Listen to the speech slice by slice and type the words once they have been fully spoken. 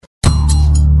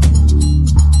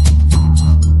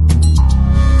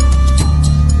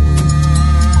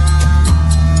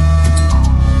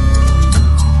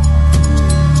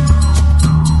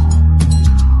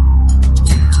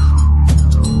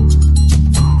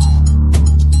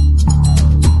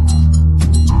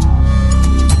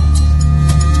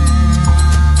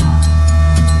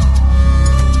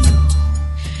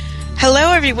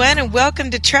everyone, and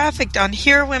welcome to Trafficked on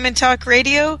Hear Women Talk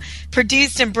Radio,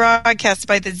 produced and broadcast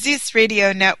by the Zeus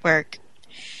Radio Network.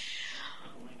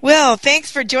 Well,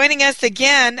 thanks for joining us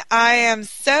again. I am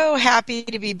so happy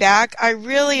to be back. I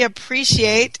really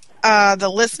appreciate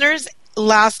the listeners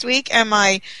last week and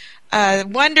my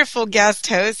wonderful guest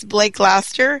host, Blake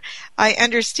Laster. I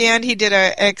understand he did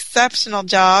an exceptional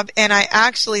job, and I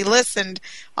actually listened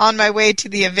on my way to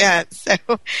the event. So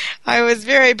I was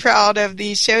very proud of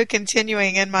the show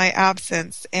continuing in my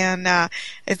absence, and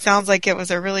it sounds like it was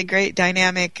a really great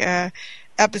dynamic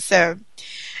episode.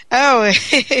 Oh,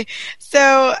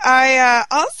 so I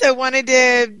also wanted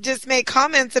to just make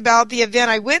comments about the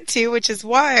event I went to, which is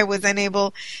why I was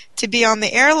unable to be on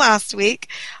the air last week.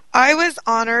 I was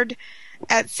honored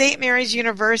at St. Mary's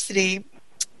University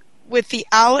with the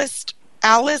Alice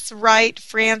Wright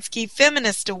Fransky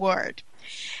Feminist Award.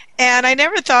 And I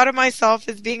never thought of myself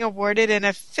as being awarded in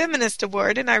a feminist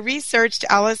award, and I researched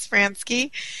Alice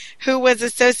Fransky, who was a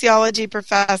sociology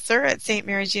professor at St.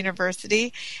 Mary's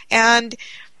University, and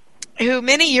who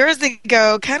many years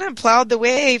ago kind of plowed the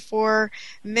way for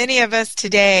many of us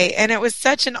today. And it was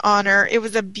such an honor. It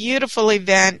was a beautiful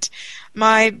event.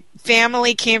 My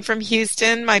family came from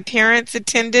Houston. My parents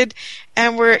attended,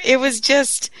 and it was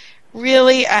just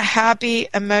really a happy,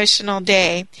 emotional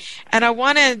day. And I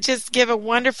want to just give a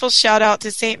wonderful shout out to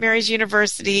St. Mary's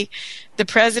University, the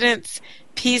President's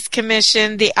Peace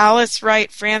Commission, the Alice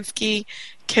Wright Fransky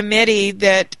Committee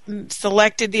that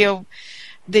selected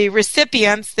the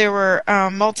recipients. There were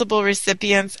multiple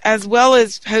recipients, as well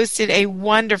as hosted a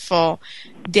wonderful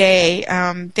day.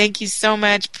 Thank you so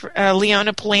much,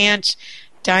 Leona Planch,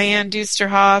 Diane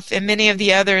Dusterhoff, and many of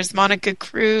the others, Monica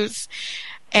Cruz,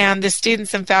 and the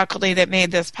students and faculty that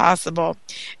made this possible.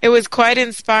 It was quite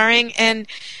inspiring, and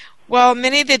well,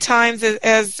 many of the times,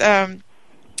 as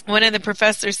one of the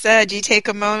professors said, you take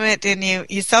a moment and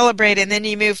you celebrate, and then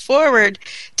you move forward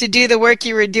to do the work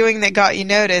you were doing that got you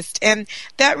noticed. And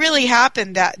that really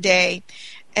happened that day.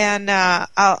 And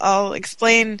I'll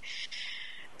explain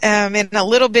in a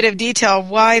little bit of detail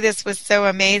why this was so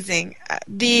amazing.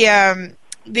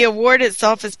 The award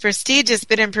itself is prestigious,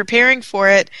 but in preparing for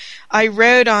it, I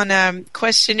wrote on a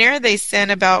questionnaire they sent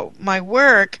about my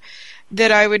work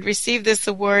that I would receive this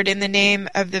award in the name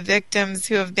of the victims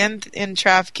who have been in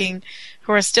trafficking,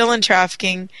 who are still in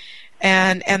trafficking,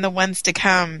 and the ones to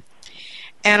come.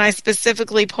 And I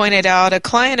specifically pointed out a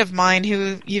client of mine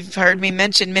who you've heard me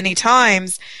mention many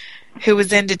times, who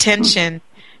was in detention,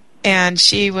 and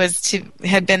she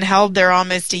had been held there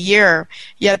almost a year,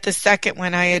 yet the second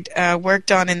one I had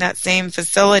worked on in that same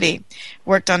facility,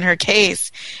 worked on her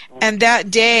case. And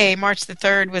that day, March the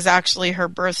 3rd, was actually her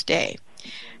birthday.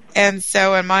 And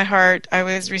so in my heart, I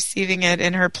was receiving it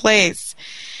in her place.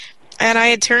 And I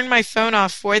had turned my phone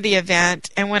off for the event,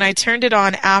 and when I turned it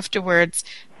on afterwards,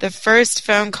 the first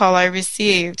phone call I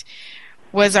received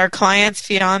was our client's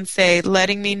fiance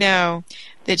letting me know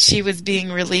that she was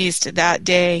being released that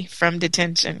day from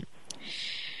detention.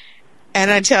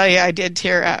 And I tell you, I did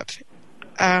tear up.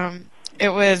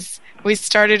 We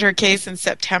started her case in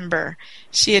September.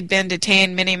 She had been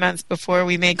detained many months before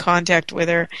we made contact with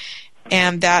her.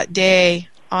 And that day,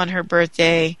 on her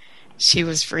birthday, she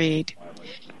was freed.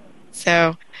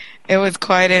 So it was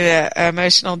quite an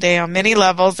emotional day on many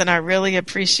levels, and I really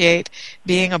appreciate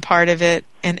being a part of it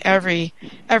in every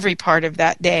part of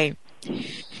that day.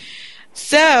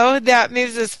 So that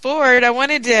moves us forward.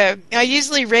 I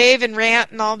usually rave and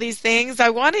rant and all these things.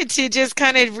 I wanted to just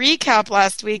kind of recap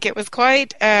last week. It was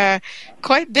quite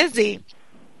busy.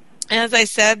 As I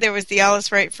said, there was the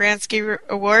Alice Wright Fransky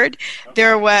Award.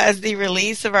 There was the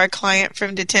release of our client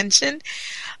from detention.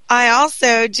 I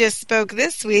also just spoke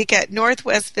this week at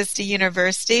Northwest Vista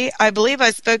University. I believe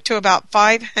I spoke to about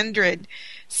 500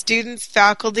 students,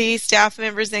 faculty, staff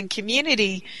members, and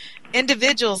community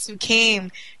individuals who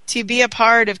came to be a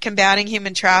part of combating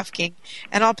human trafficking.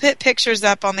 And I'll put pictures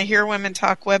up on the Hear Women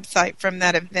Talk website from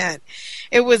that event.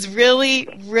 It was really,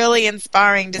 really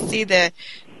inspiring to see the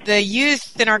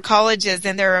youth in our colleges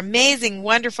and their amazing,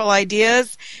 wonderful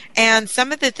ideas and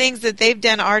some of the things that they've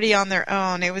done already on their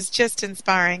own. It was just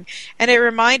inspiring. And it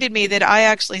reminded me that I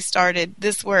actually started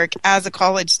this work as a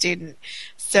college student.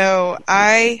 So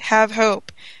I have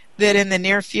hope that in the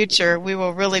near future we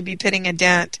will really be putting a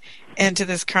dent into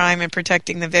this crime and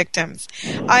protecting the victims.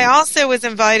 I also was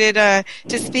invited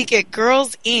to speak at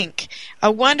Girls Inc.,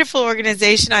 a wonderful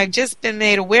organization I've just been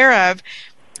made aware of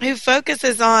who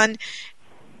focuses on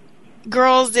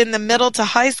girls in the middle to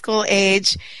high school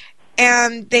age,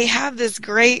 and they have this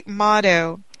great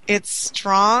motto. It's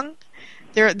strong.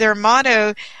 Their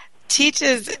motto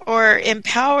teaches or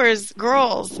empowers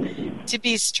girls to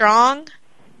be strong,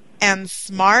 and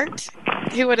smart.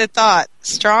 Who would have thought?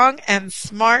 Strong and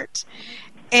smart.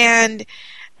 And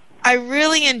I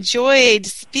really enjoyed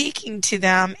speaking to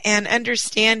them and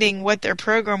understanding what their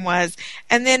program was.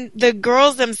 And then the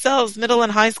girls themselves, middle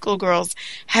and high school girls,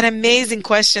 had amazing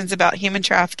questions about human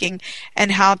trafficking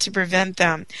and how to prevent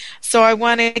them. So I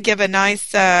want to give a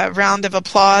nice round of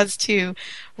applause to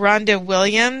Rhonda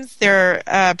Williams, their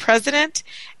president,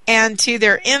 and to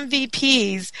their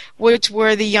MVPs, which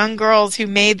were the young girls who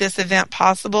made this event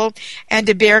possible, and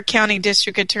to Bexar County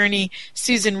District Attorney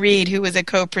Susan Reed, who was a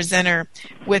co-presenter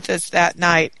with us that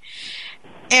night.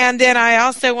 And then I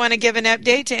also want to give an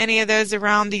update to any of those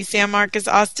around the San Marcos,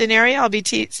 Austin area. I'll be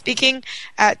speaking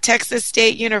at Texas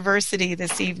State University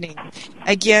this evening.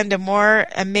 Again, to more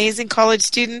amazing college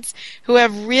students who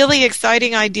have really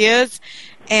exciting ideas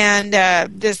and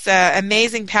this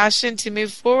amazing passion to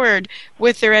move forward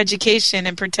with their education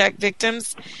and protect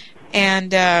victims and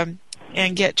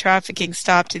get trafficking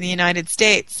stopped in the United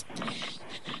States.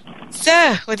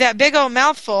 So, with that big old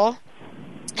mouthful,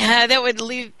 that would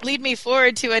lead me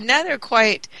forward to another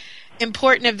quite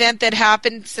important event that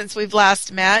happened since we've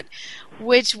last met,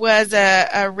 which was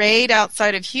a raid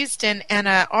outside of Houston and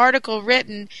an article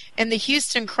written in the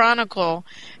Houston Chronicle.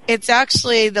 It's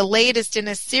actually the latest in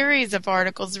a series of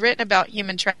articles written about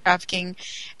human trafficking,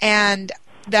 and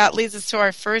that leads us to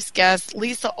our first guest,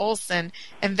 Lisa Olson,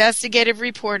 investigative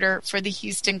reporter for the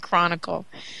Houston Chronicle.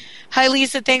 Hi,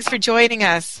 Lisa. Thanks for joining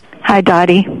us. Hi,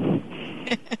 Dottie.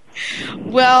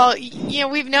 Well,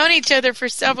 we've known each other for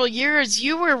several years.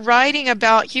 You were writing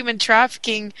about human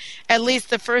trafficking, at least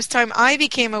the first time I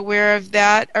became aware of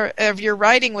that, or of your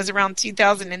writing, was around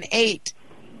 2008.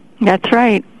 That's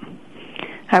right.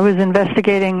 I was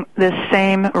investigating this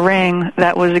same ring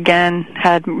that was, again,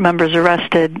 had members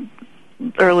arrested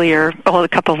earlier, a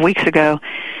couple of weeks ago,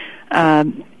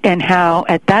 and how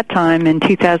at that time in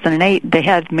 2008 they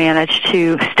had managed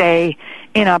to stay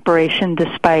in operation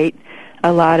despite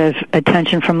a lot of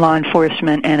attention from law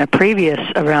enforcement and a previous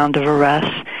round of arrests.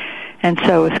 And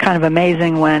so it's kind of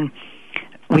amazing when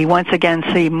we once again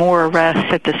see more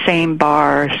arrests at the same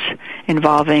bars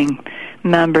involving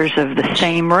members of the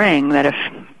same ring that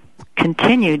have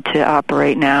continued to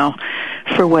operate now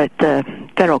for what the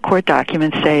federal court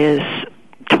documents say is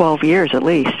 12 years at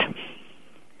least.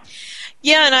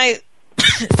 Yeah, and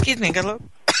excuse me,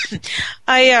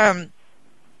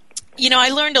 I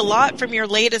learned a lot from your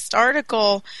latest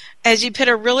article as you put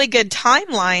a really good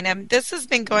timeline. And this has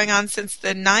been going on since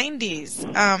the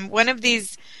 90s. One of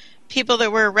these people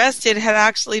that were arrested had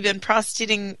actually been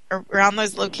prostituting around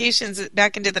those locations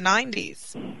back into the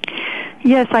 90s.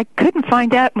 Yes, I couldn't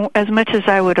find out as much as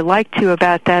I would have liked to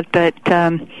about that, but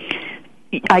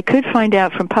I could find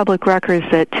out from public records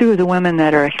that two of the women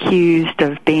that are accused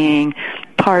of being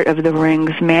part of the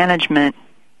ring's management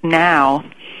now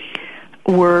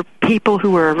were people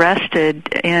who were arrested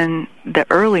in the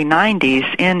early 90s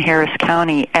in Harris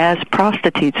County as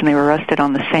prostitutes, and they were arrested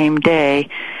on the same day,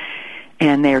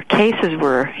 and their cases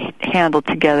were handled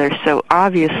together. So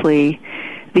obviously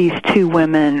these two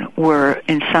women were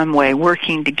in some way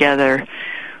working together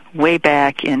way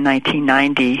back in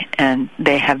 1990, and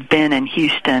they have been in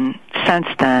Houston since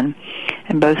then,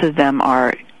 and both of them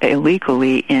were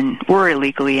illegally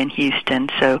in Houston.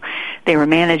 So they were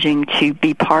managing to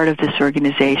be part of this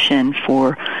organization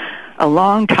for a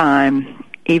long time,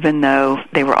 even though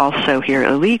they were also here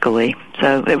illegally.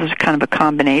 So it was kind of a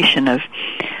combination of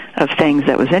things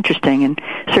that was interesting, and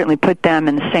certainly put them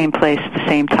in the same place at the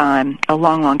same time a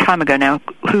long, long time ago. Now,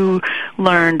 who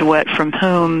learned what from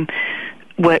whom,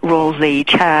 what roles they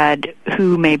each had,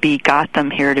 who maybe got them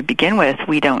here to begin with,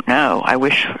 we don't know. I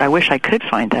wish I could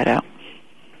find that out.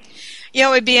 Yeah,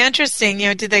 it would be interesting.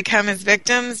 Did they come as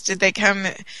victims? Did they come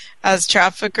as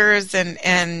traffickers?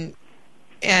 And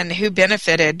who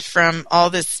benefited from all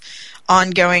this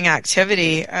ongoing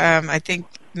activity? I think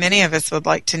many of us would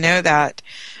like to know that.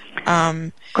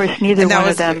 Of course, neither one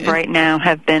of them right now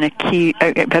have been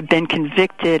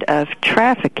convicted of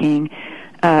trafficking.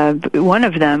 One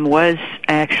of them was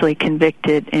actually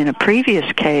convicted in a previous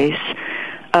case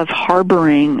of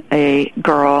harboring a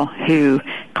girl who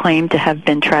claimed to have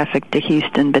been trafficked to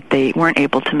Houston, but they weren't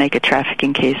able to make a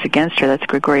trafficking case against her. That's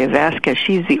Gregoria Vasquez.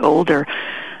 She's the older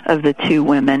of the two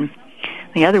women.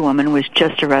 The other woman was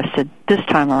just arrested this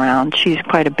time around. She's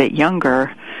quite a bit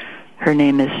younger.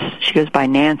 She goes by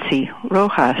Nancy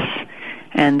Rojas,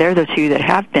 and they're the two that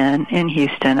have been in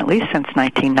Houston at least since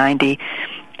 1990.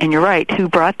 And you're right, who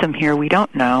brought them here, we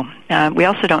don't know. We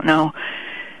also don't know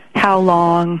how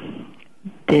long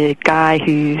the guy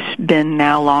who's been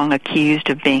now long accused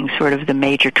of being sort of the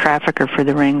major trafficker for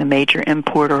the ring, the major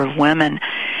importer of women,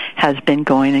 has been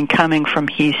going and coming from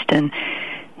Houston.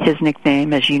 His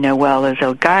nickname, as you know well, is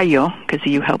El Gallo, because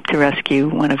you helped to rescue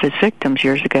one of his victims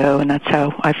years ago, and that's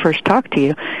how I first talked to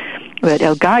you. But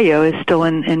El Gallo is still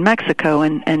in Mexico,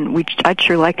 and I'd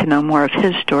sure like to know more of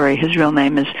his story. His real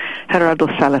name is Gerardo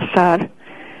Salazar,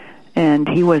 and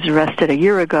he was arrested a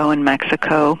year ago in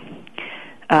Mexico,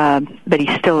 but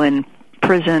he's still in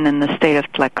prison in the state of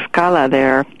Tlaxcala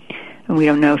there, and we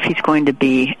don't know if he's going to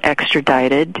be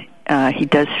extradited. He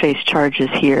does face charges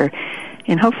here,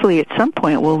 and hopefully at some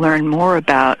point we'll learn more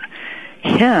about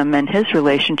him and his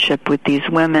relationship with these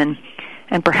women,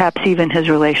 and perhaps even his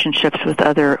relationships with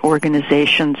other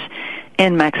organizations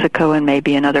in Mexico and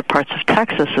maybe in other parts of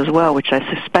Texas as well, which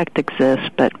I suspect exists,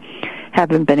 but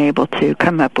haven't been able to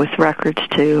come up with records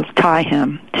to tie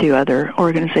him to other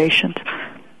organizations.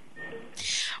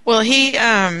 Well, he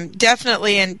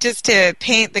definitely, and just to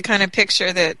paint the kind of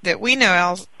picture that we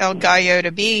know El Gallo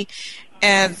to be,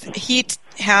 as he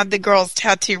had the girls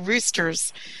tattoo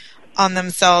roosters on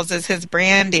themselves as his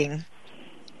branding.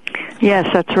 Yes,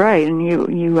 that's right. And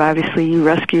you obviously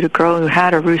rescued a girl who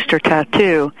had a rooster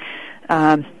tattoo,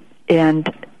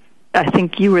 and I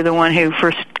think you were the one who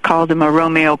first called him a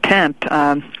Romeo pimp,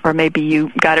 or maybe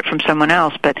you got it from someone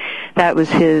else, but that was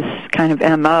his kind of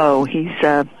M.O. He's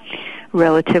a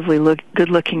relatively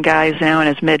good-looking guy now in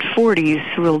his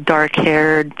mid-40s, real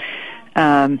dark-haired,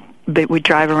 but would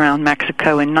drive around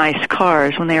Mexico in nice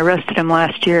cars. When they arrested him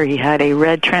last year, he had a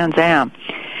red Trans Am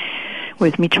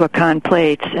with Michoacan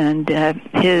plates, and the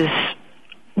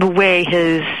way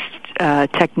his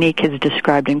technique is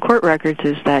described in court records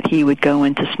is that he would go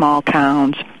into small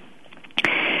towns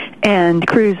and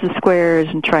cruise the squares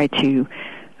and try to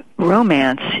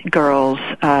romance girls,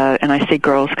 and I say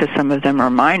girls because some of them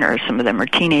are minors, some of them are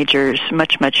teenagers,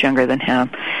 much, much younger than him,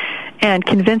 and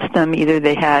convince them either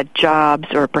they had jobs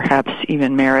or perhaps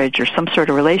even marriage or some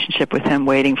sort of relationship with him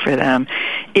waiting for them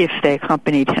if they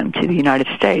accompanied him to the United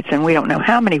States. And we don't know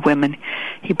how many women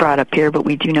he brought up here, but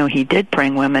we do know he did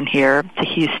bring women here to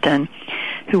Houston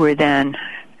who were then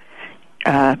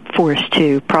forced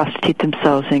to prostitute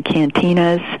themselves in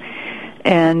cantinas,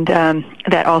 and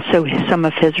that also some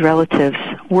of his relatives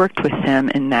worked with him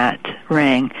in that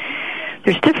ring.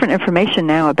 There's different information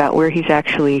now about where he's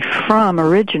actually from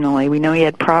originally. We know he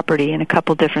had property in a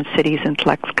couple different cities in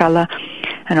Tlaxcala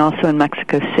and also in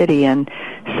Mexico City, and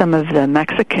some of the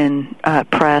Mexican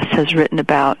press has written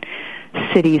about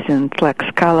cities in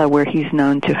Tlaxcala where he's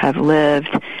known to have lived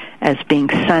as being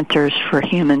centers for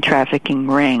human trafficking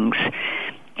rings.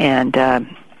 And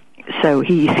so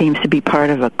he seems to be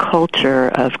part of a culture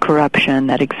of corruption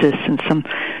that exists in some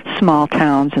small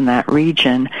towns in that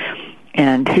region,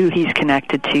 and who he's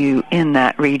connected to in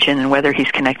that region and whether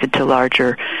he's connected to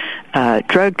larger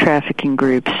drug trafficking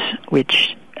groups,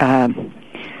 which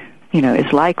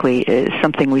is likely, is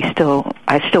something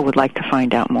I still would like to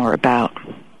find out more about.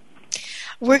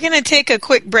 We're going to take a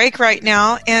quick break right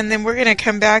now, and then we're going to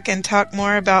come back and talk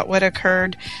more about what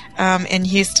occurred in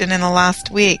Houston in the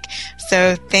last week.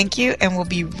 So thank you, and we'll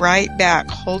be right back.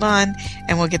 Hold on,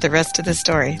 and we'll get the rest of the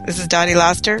story. This is Dottie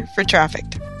Laster for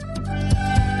Trafficked.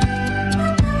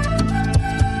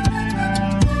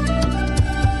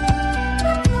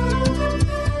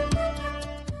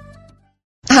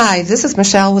 Hi, this is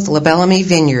Michelle with La Bellamy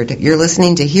Vineyard. You're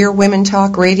listening to Hear Women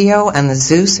Talk Radio on the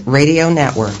Zeus Radio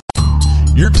Network.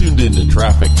 You're tuned in to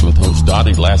Trafficked with host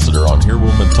Dottie Lassiter on Hear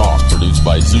Women Talk, produced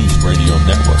by Zeus Radio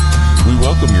Network. We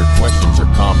welcome your questions or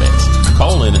comments.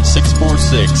 Call in at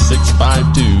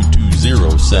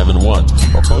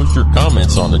 646-652-2071 or post your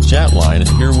comments on the chat line at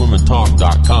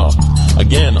hearwomentalk.com.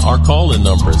 Again, our call-in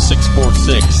number is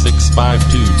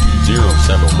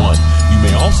 646-652-2071. You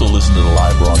may also listen to the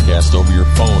live broadcast over your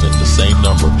phone at the same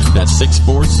number. That's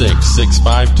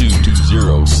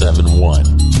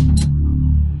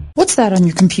 646-652-2071. What's that on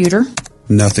your computer?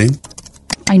 Nothing.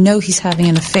 I know he's having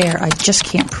an affair. I just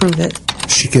can't prove it.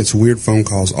 She gets weird phone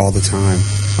calls all the time.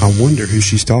 I wonder who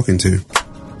she's talking to.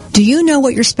 Do you know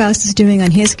what your spouse is doing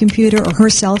on his computer or her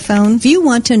cell phone? If you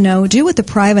want to know, do what the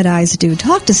private eyes do.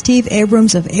 Talk to Steve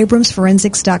Abrams of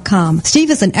AbramsForensics.com.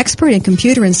 Steve is an expert in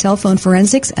computer and cell phone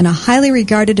forensics and a highly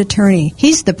regarded attorney.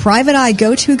 He's the private eye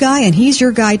go-to guy, and he's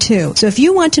your guy too. So if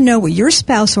you want to know what your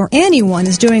spouse or anyone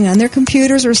is doing on their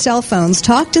computers or cell phones,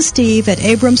 talk to Steve at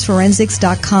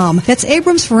AbramsForensics.com. That's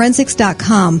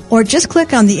AbramsForensics.com. Or just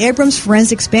click on the Abrams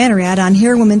Forensics banner ad on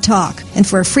Hear Women Talk. And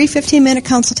for a free 15-minute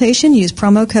consultation, use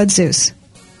promo code Zeus.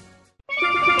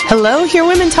 Hello, Hear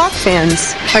Women Talk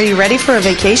fans. Are you ready for a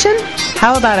vacation?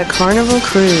 How about a Carnival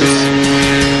cruise?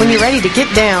 When you're ready to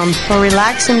get down or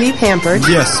relax and be pampered.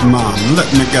 Yes, Mom.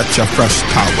 Let me get your fresh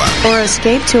towel. Or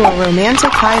escape to a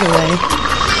romantic hideaway.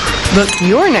 Book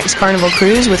your next Carnival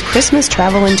cruise with Christmas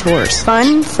Travel and Tours.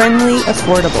 Fun, friendly,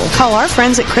 affordable. Call our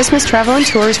friends at Christmas Travel and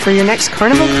Tours for your next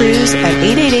Carnival cruise at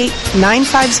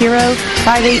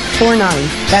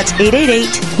 888-950-5849. That's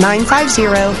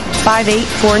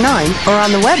 888-950-5849. Or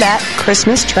on the web at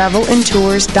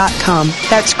ChristmasTravelandTours.com.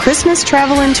 That's Christmas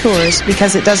Travel and Tours,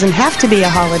 because it doesn't have to be a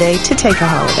holiday to take a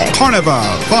holiday. Carnival,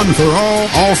 fun for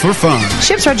all for fun.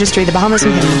 Ships Registry, the Bahamas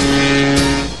and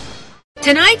Panama.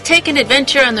 Tonight, take an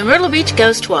adventure on the Myrtle Beach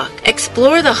Ghost Walk.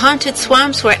 Explore the haunted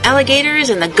swamps where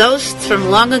alligators and the ghosts from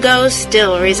long ago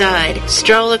still reside.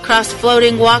 Stroll across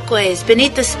floating walkways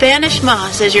beneath the Spanish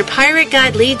moss as your pirate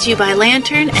guide leads you by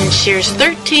lantern and shares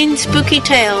 13 spooky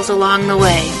tales along the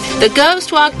way. The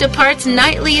Ghost Walk departs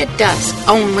nightly at dusk,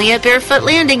 only at Barefoot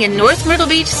Landing in North Myrtle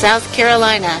Beach, South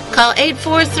Carolina. Call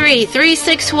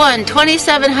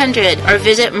 843-361-2700 or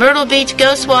visit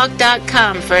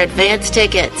myrtlebeachghostwalk.com for advance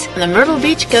tickets. The Myrtle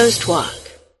Beach Ghost Walk.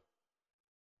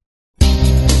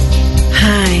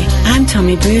 Hi, I'm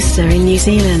Tommy Brewster in New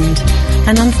Zealand,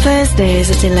 and on Thursdays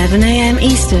at 11 a.m.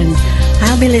 Eastern,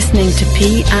 I'll be listening to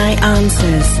PI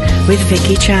Answers with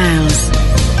Vicky Childs.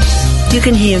 You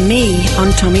can hear me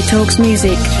on Tommy Talks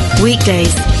Music,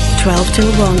 weekdays 12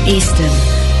 till 1 Eastern,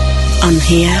 on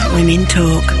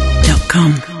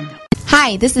HearWomenTalk.com.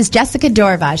 Hi, this is Jessica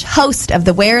Dorvaj, host of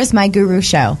the Where Is My Guru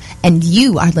show, and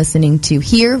you are listening to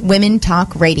Hear Women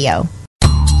Talk Radio.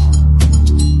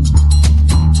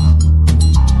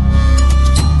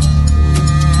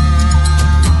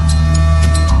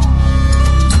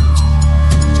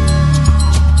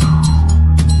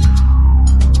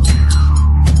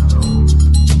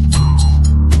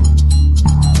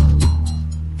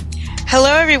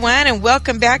 Hello, everyone, and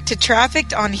welcome back to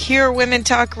Trafficked on Hear Women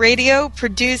Talk Radio,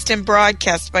 produced and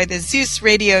broadcast by the Zeus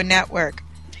Radio Network.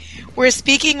 We're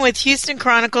speaking with Houston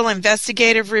Chronicle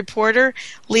investigative reporter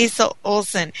Lisa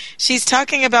Olson. She's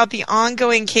talking about the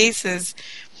ongoing cases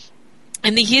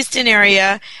in the Houston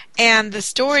area and the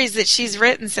stories that she's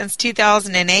written since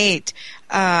 2008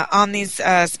 on these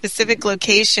specific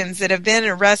locations that have been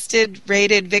arrested,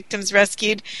 raided, victims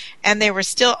rescued, and they were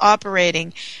still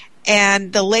operating.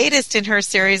 And the latest in her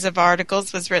series of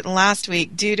articles was written last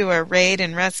week due to a raid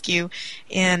and rescue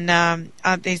in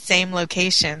these same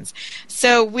locations.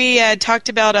 So we talked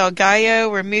about El Gallo.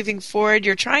 We're moving forward.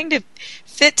 You're trying to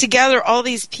fit together all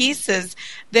these pieces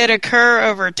that occur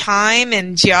over time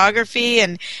and geography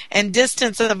and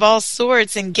distance of all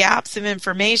sorts and gaps of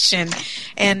information.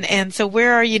 And so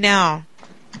where are you now?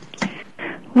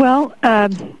 Well,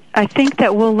 I think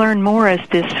that we'll learn more as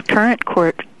this current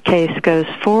court case goes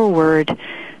forward.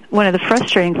 One of the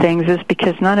frustrating things is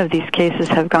because none of these cases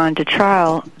have gone to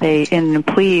trial, in the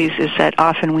pleas, is that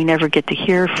often we never get to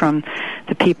hear from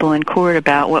the people in court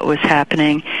about what was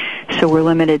happening, so we're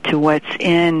limited to what's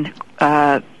in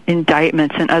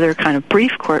indictments and other kind of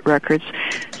brief court records.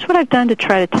 So what I've done to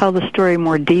try to tell the story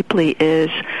more deeply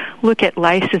is look at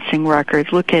licensing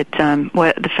records, look at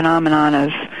what the phenomenon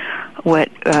of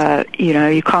what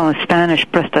you call in Spanish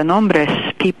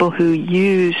prestanombres, people who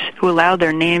allow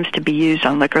their names to be used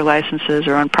on liquor licenses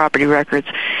or on property records,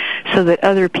 so that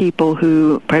other people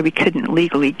who probably couldn't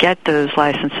legally get those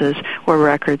licenses or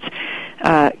records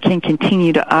can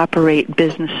continue to operate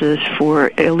businesses for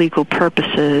illegal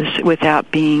purposes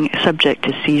without being subject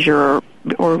to seizure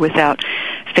or without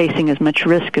facing as much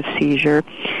risk of seizure.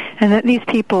 And that these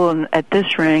people at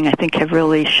this ring, I think, have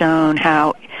really shown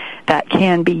how that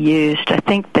can be used. I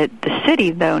think that the city,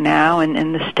 though, now,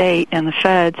 and the state and the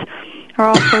feds are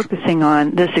all focusing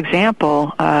on this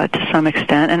example to some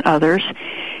extent, and others,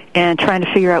 and trying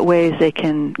to figure out ways they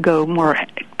can get more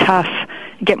tough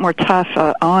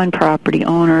on property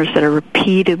owners that are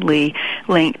repeatedly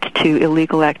linked to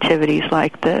illegal activities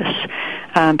like this.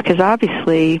 Because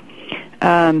obviously,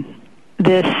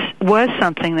 this was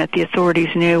something that the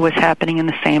authorities knew was happening in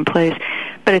the same place,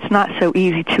 but it's not so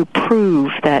easy to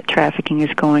prove that trafficking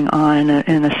is going on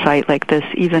in a site like this,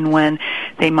 even when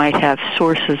they might have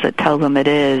sources that tell them it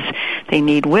is. They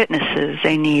need witnesses,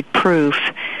 they need proof,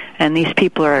 and these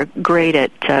people are great at,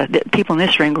 the people in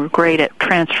this ring were great at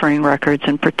transferring records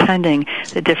and pretending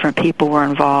that different people were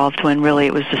involved when really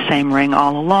it was the same ring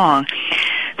all along.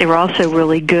 They were also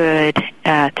really good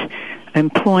at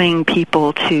employing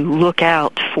people to look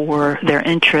out for their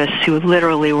interests, who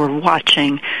literally were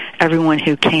watching everyone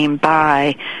who came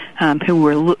by,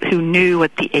 who knew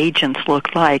what the agents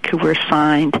looked like, who were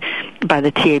assigned by the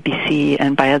TABC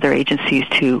and by other agencies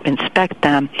to inspect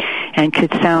them, and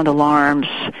could sound alarms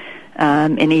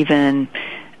and even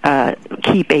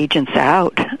keep agents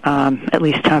out, at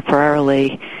least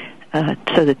temporarily,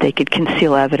 so that they could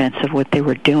conceal evidence of what they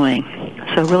were doing.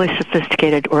 So a really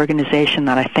sophisticated organization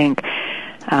that I think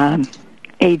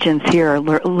agents here are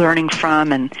learning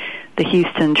from, and the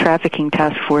Houston Trafficking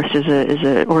Task Force is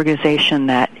an organization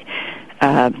that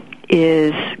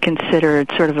is considered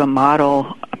sort of a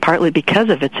model, partly because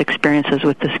of its experiences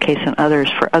with this case and others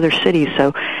for other cities.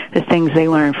 So the things they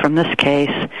learned from this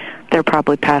case, they're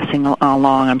probably passing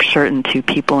along, I'm certain, to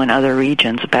people in other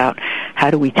regions about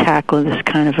how do we tackle this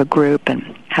kind of a group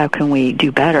and how can we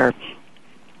do better.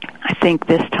 I think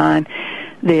this time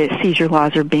the seizure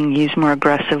laws are being used more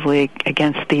aggressively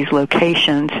against these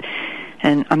locations,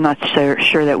 and I'm not so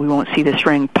sure that we won't see this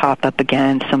ring pop up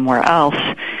again somewhere else,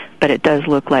 but it does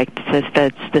look like the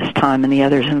feds this time and the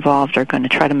others involved are going to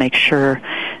try to make sure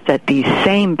that these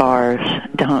same bars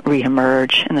don't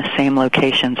reemerge in the same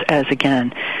locations as,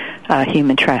 again,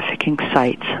 human trafficking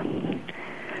sites.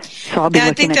 So I'll be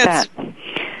looking at that.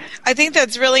 I think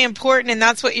that's really important, and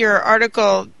that's what your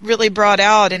article really brought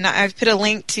out, and I've put a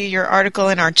link to your article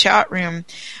in our chat room.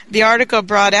 The article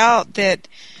brought out that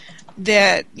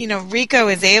RICO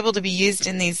is able to be used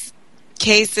in these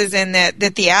cases, and that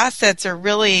the assets are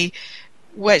really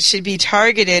what should be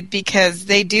targeted, because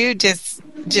they do just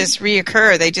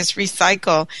reoccur. They just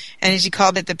recycle, and as you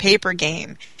called it, the paper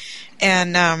game.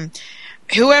 And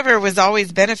whoever was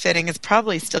always benefiting is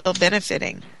probably still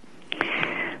benefiting.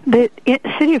 The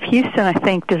city of Houston, I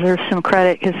think, deserves some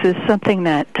credit, because it's something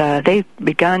that they've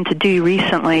begun to do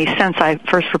recently since I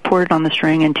first reported on this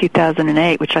ring in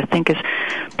 2008, which I think is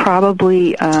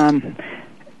probably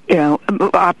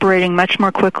operating much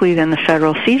more quickly than the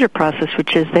federal seizure process,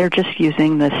 which is they're just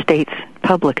using the state's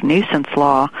public nuisance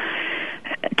law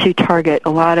to target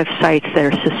a lot of sites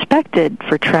that are suspected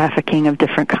for trafficking of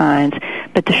different kinds,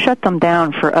 but to shut them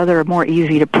down for other more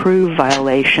easy-to-prove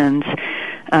violations.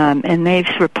 And they've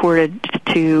reported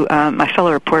to my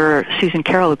fellow reporter, Susan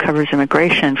Carroll, who covers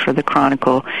immigration for the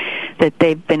Chronicle, that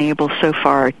they've been able so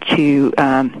far to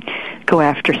go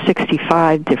after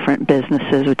 65 different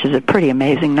businesses, which is a pretty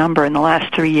amazing number in the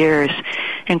last 3 years,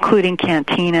 including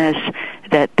cantinas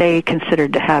that they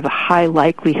considered to have a high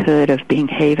likelihood of being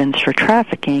havens for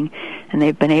trafficking, and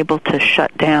they've been able to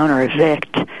shut down or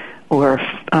evict or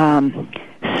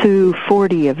sue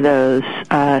 40 of those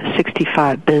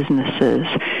 65 businesses.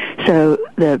 So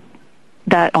that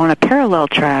on a parallel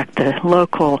track, the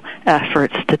local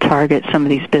efforts to target some of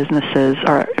these businesses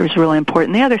is really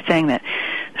important. The other thing that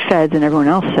feds and everyone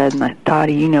else said, and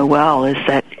Dottie, you know well, is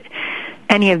that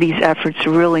any of these efforts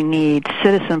really need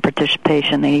citizen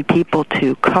participation. They need people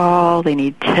to call, they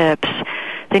need tips,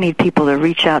 they need people to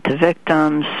reach out to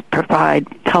victims, provide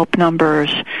help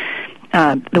numbers.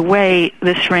 The way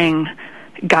this ring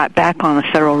got back on the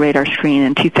federal radar screen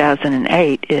in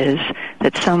 2008 is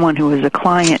that someone who was a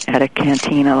client at a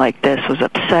cantina like this was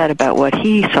upset about what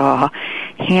he saw,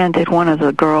 handed one of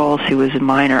the girls who was a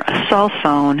minor a cell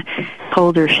phone,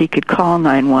 told her she could call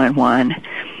 911,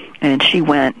 and she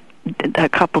went a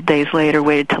couple days later,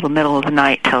 waited till the middle of the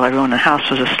night till everyone in the house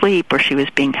was asleep or she was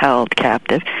being held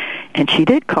captive, and she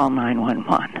did call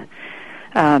 911.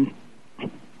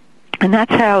 And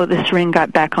that's how this ring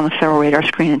got back on the federal radar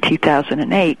screen in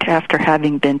 2008, after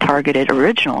having been targeted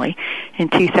originally in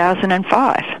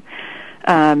 2005.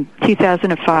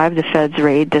 2005, the feds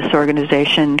raid this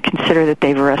organization, consider that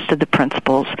they've arrested the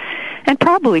principals, and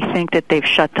probably think that they've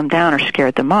shut them down or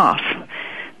scared them off.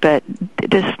 But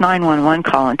this 911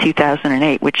 call in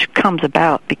 2008, which comes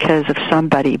about because of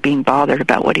somebody being bothered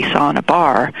about what he saw in a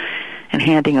bar and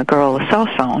handing a girl a cell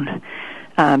phone,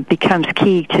 becomes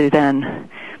key to then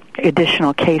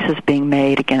additional cases being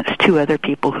made against two other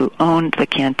people who owned the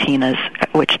cantinas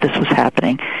at which this was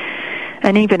happening.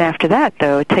 And even after that,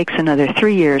 though, it takes another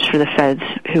 3 years for the feds,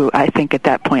 who I think at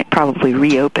that point probably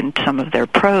reopened some of their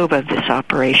probe of this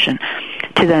operation,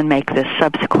 to then make this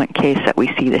subsequent case that we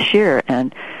see this year.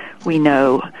 And we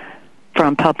know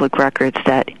from public records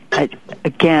that,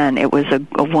 again, it was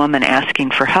a woman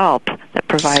asking for help that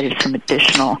provided some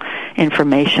additional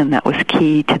information that was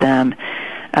key to them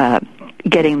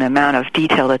getting the amount of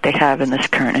detail that they have in this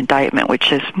current indictment,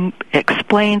 which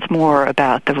explains more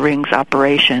about the ring's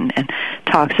operation and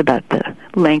talks about the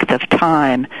length of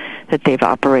time that they've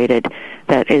operated.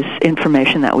 That is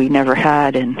information that we never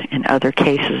had in other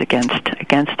cases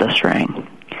against this ring.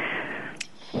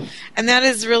 And that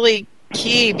is really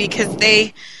key, because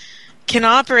they can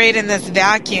operate in this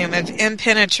vacuum of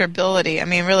impenetrability. I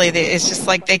mean, really, it's just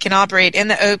like they can operate in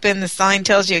the open. The sign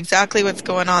tells you exactly what's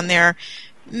going on there.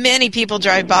 Many people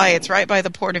drive by. It's right by the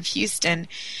Port of Houston.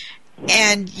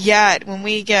 And yet, when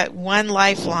we get one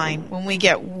lifeline, when we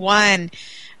get one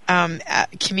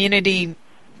community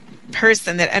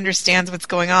person that understands what's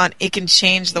going on, it can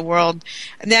change the world.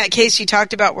 In that case you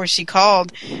talked about where she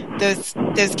called, those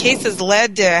cases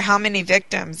led to how many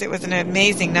victims? It was an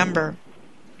amazing number.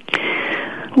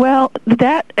 Well,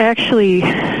 that actually,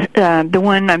 the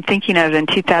one I'm thinking of in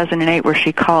 2008 where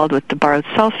she called with the borrowed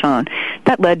cell phone,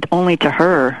 that led only to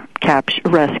her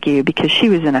rescue because she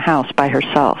was in a house by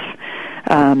herself.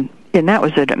 And that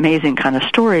was an amazing kind of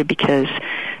story because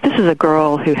this is a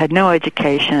girl who had no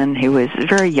education, who was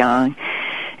very young,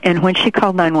 and when she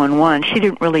called 911, she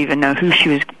didn't really even know who she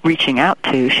was reaching out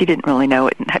to. She didn't really know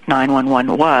what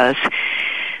 911 was.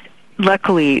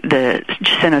 Luckily, the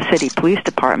Seno City Police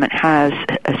Department has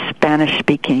a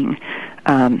Spanish-speaking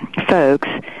folks,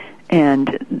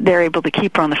 and they're able to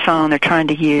keep her on the phone. They're trying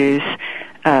to use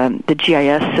the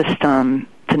GIS system,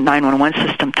 the 911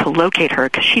 system, to locate her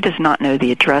because she does not know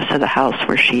the address of the house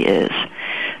where she is.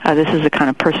 This is the kind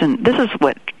of person, this is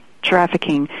what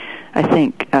trafficking, I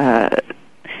think,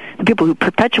 the people who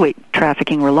perpetuate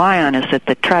trafficking rely on, is that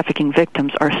the trafficking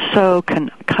victims are so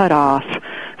cut off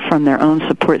from their own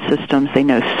support systems. They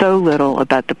know so little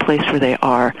about the place where they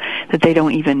are that they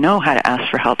don't even know how to ask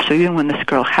for help. So even when this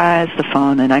girl has the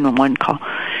phone, the 911 call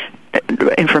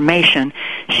information,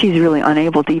 she's really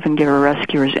unable to even give her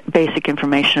rescuers basic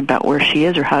information about where she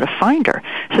is or how to find her.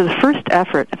 So the first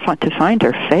effort to find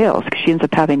her fails because she ends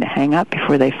up having to hang up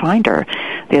before they find her.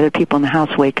 The other people in the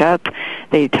house wake up.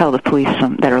 They tell the police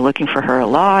that are looking for her a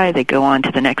lie. They go on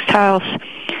to the next house.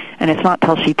 And it's not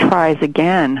till she tries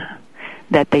again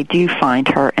that they do find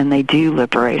her and they do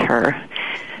liberate her.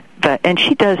 And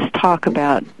she does talk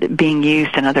about being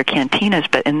used in other cantinas,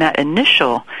 but in that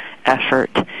initial effort,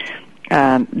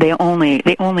 they only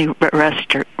arrest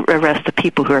the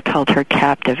people who have held her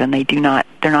captive, and it's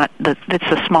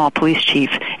a small police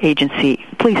agency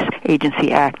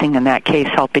acting in that case,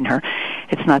 helping her.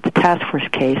 It's not the task force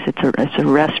case. It's an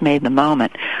arrest made in the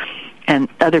moment. And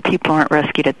other people aren't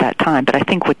rescued at that time. But I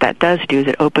think what that does do is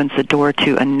it opens the door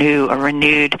to a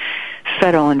renewed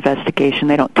federal investigation.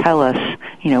 They don't tell us,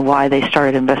 why they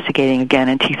started investigating again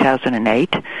in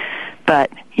 2008.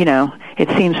 But, it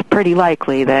seems pretty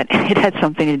likely that it had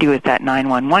something to do with that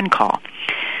 911 call.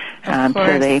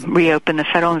 So they reopened the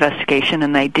federal investigation,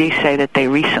 and they do say that they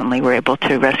recently were able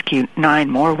to rescue 9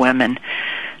 more women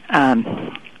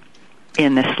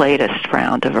in this latest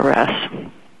round of arrests.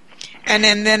 And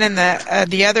then in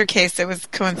the other case that was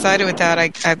coincided with that,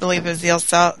 I believe it was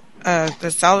the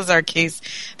Salazar case,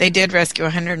 they did rescue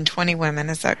 120 women.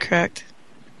 Is that correct?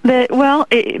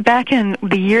 Back in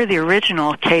the year the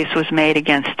original case was made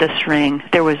against this ring,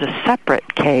 there was a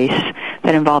separate case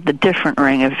that involved a different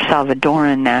ring of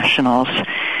Salvadoran nationals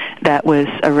that was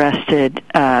arrested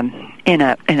in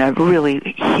a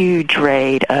really huge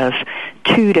raid of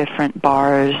 2 different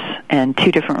bars and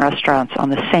 2 different restaurants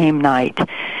on the same night.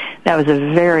 That was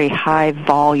a very high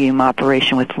volume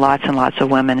operation with lots and lots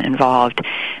of women involved,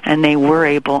 and they were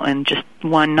able in just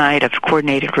one night of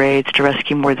coordinated raids to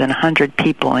rescue more than 100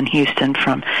 people in Houston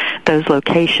from those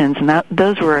locations. And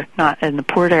those were not in the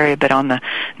port area, but on the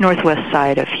northwest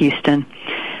side of Houston,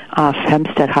 off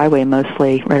Hempstead Highway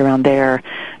mostly, right around there.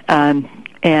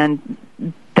 And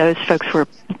those folks were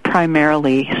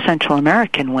primarily Central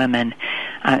American women,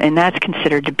 and that's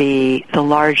considered to be the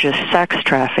largest sex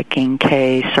trafficking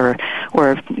case, or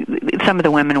some of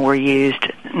the women were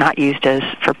not used as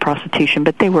for prostitution,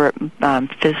 but they were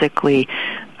physically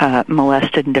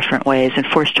molested in different ways and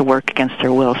forced to work against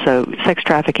their will. So sex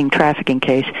trafficking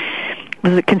case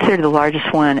was considered the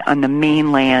largest one on the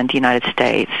mainland United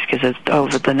States because it's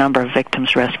over the number of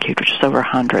victims rescued, which is over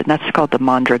 100. And that's called the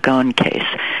Mondragon case.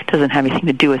 It doesn't have anything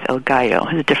to do with El Gallo.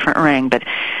 It's a different ring, but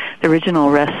the original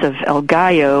arrests of El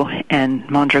Gallo and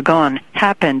Mondragon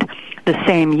happened the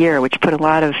same year, which put a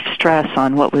lot of stress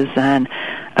on what was then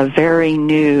a very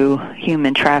new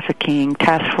human trafficking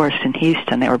task force in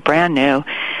Houston. They were brand new,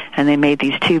 and they made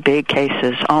these 2 big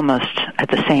cases almost at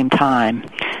the same time,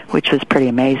 which was pretty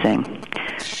amazing.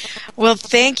 Well,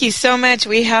 thank you so much.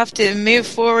 We have to move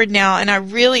forward now, and I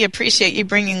really appreciate you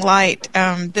bringing light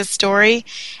this story,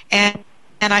 and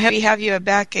I hope we have you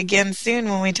back again soon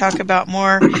when we talk about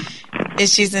more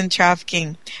issues in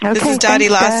trafficking. Okay, this is Dottie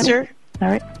Laster. All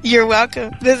right. You're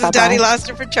welcome. This is Dottie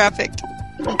Laster for Trafficked.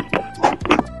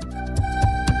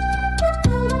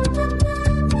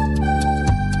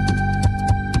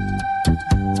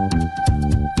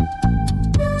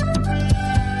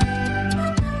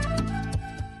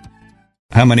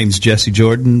 Hi, my name is Jesse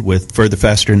Jordan with Further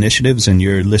Faster Initiatives, and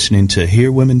you're listening to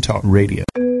Hear Women Talk Radio.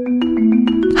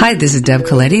 Hi, this is Deb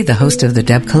Coletti, the host of The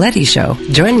Deb Coletti Show.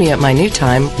 Join me at my new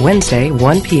time, Wednesday,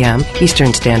 1 p.m.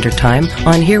 Eastern Standard Time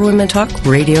on Hear Women Talk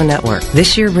Radio Network.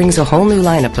 This year brings a whole new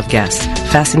lineup of guests,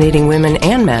 fascinating women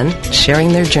and men sharing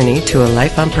their journey to a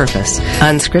life on purpose.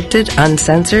 Unscripted,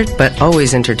 uncensored, but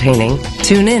always entertaining.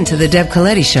 Tune in to The Deb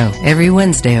Coletti Show every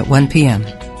Wednesday at 1 p.m.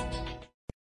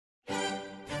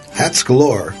 Hats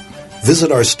galore.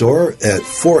 Visit our store at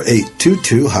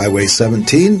 4822 Highway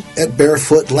 17 at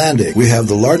Barefoot Landing. We have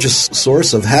the largest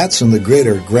source of hats in the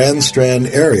greater Grand Strand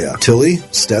area. Tilly,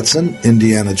 Stetson,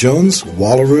 Indiana Jones,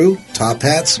 Wallaroo, top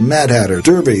hats, Mad Hatter,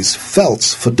 derbies,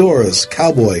 felts, fedoras,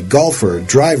 cowboy, golfer,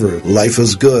 driver, life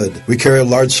is good. We carry a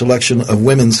large selection of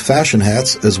women's fashion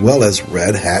hats as well as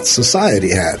Red Hat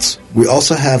Society hats. We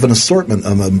also have an assortment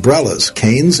of umbrellas,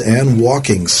 canes, and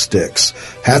walking sticks.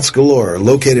 Hats galore,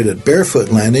 located at Barefoot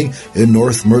Landing in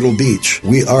North Myrtle Beach.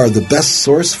 We are the best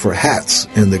source for hats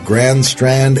in the Grand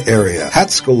Strand area.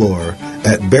 Hats galore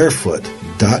at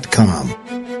barefoot.com.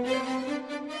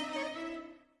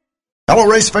 Hello,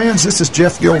 race fans. This is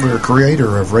Jeff Gilder,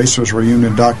 creator of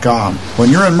RacersReunion.com. When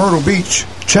you're in Myrtle Beach,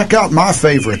 check out my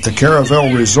favorite, the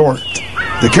Caravel Resort.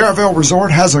 The Caravel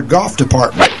Resort has a golf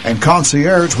department and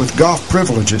concierge with golf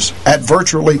privileges at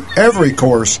virtually every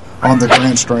course on the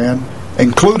Grand Strand,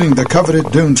 including the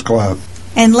coveted Dunes Club.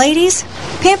 And ladies,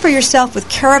 pamper yourself with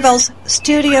Caravel's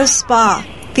Studio Spa,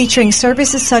 featuring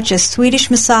services such as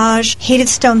Swedish massage, heated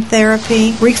stone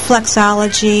therapy,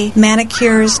 reflexology,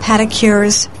 manicures,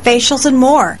 pedicures, facials, and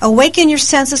more. Awaken your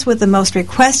senses with the most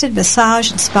requested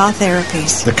massage and spa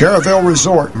therapies. The Caravel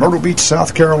Resort, Myrtle Beach,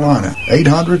 South Carolina,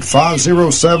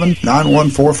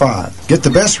 800-507-9145. Get the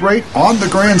best rate on the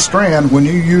Grand Strand when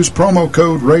you use promo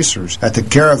code RACERS at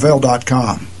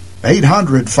thecaravel.com.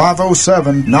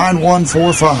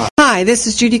 800-507-9145. Hi, this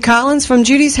is Judy Collins from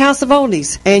Judy's House of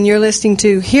Oldies, and you're listening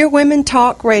to Hear Women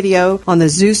Talk Radio on the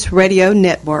Zeus Radio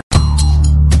Network.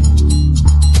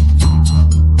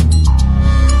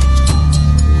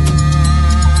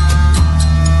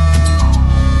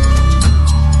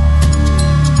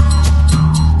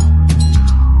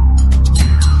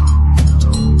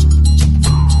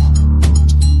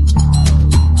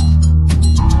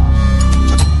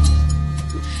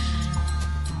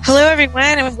 Hello, everyone,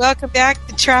 and welcome back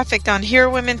to Trafficked on Hear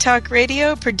Women Talk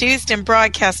Radio, produced and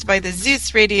broadcast by the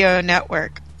Zeus Radio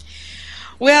Network.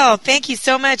 Well, thank you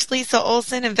so much, Lisa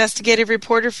Olson, investigative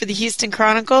reporter for the Houston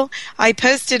Chronicle. I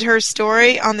posted her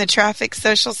story on the Traffic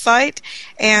social site,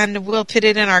 and we'll put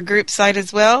it in our group site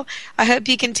as well. I hope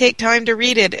you can take time to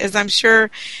read it, as I'm sure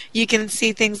you can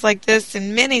see things like this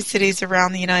in many cities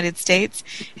around the United States.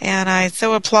 And I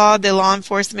so applaud the law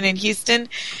enforcement in Houston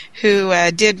who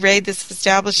did raid this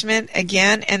establishment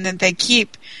again, and then they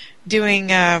keep doing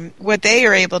what they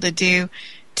are able to do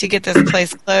to get this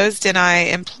place closed, and I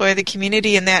implore the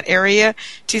community in that area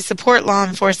to support law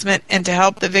enforcement and to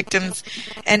help the victims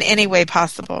in any way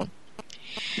possible.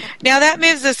 Now that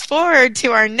moves us forward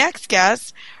to our next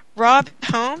guest, Rob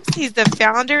Holmes. He's the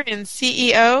founder and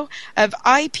CEO of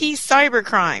IP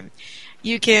Cybercrime.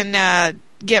 You can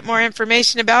get more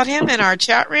information about him in our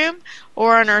chat room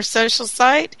or on our social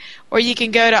site, or you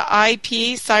can go to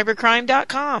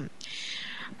ipcybercrime.com.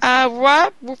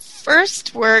 Rob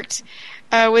first worked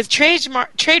with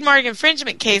trademark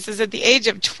infringement cases at the age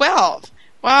of 12.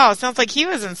 Wow, sounds like he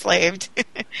was enslaved.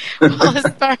 While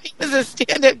aspiring as a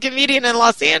stand-up comedian in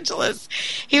Los Angeles,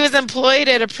 he was employed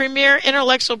at a premier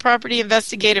intellectual property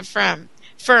investigative firm.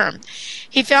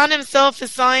 He found himself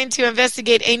assigned to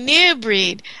investigate a new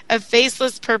breed of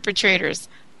faceless perpetrators,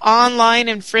 online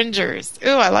infringers.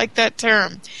 Ooh, I like that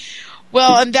term.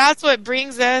 Well, and that's what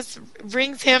brings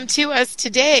him to us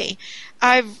today.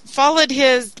 I've followed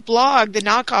his blog, The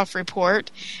Knockoff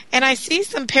Report, and I see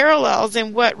some parallels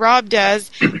in what Rob does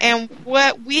and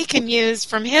what we can use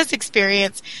from his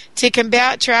experience to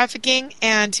combat trafficking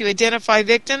and to identify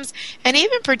victims and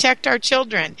even protect our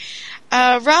children.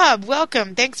 Rob,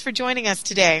 welcome. Thanks for joining us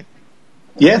today.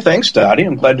 Yeah, thanks, Dottie.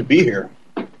 I'm glad to be here.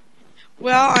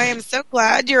 Well, I am so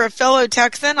glad. You're a fellow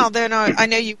Texan, although I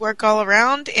know you work all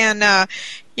around, and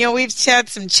we've had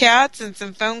some chats and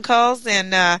some phone calls,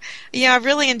 and I've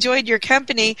really enjoyed your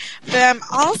company. But I'm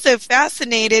also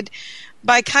fascinated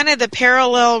by kind of the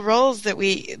parallel roles that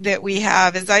we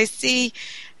have, as I see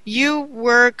you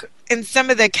work in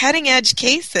some of the cutting edge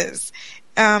cases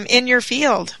in your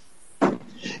field.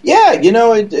 Yeah,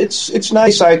 it's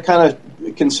nice. I kind of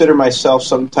consider myself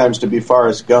sometimes to be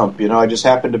Forrest Gump. I just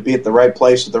happened to be at the right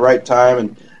place at the right time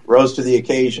and rose to the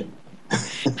occasion.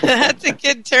 That's a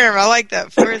good term. I like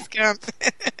that, Forrest Gump.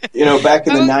 Back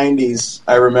in the 90s,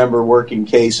 I remember working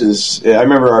cases. I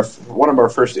remember one of our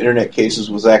first internet cases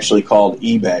was actually called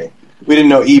eBay. we didn't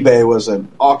know eBay was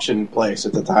an auction place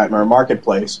at the time or a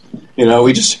marketplace. You know,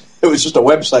 it was just a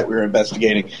website we were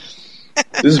investigating.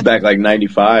 This is back like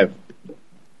 95.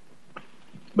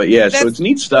 But yeah, so it's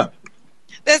neat stuff.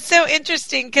 That's so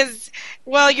interesting because,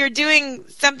 well, you're doing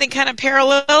something kind of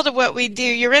parallel to what we do.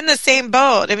 You're in the same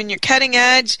boat. I mean, you're cutting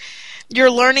edge.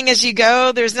 You're learning as you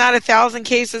go. There's not 1,000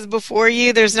 cases before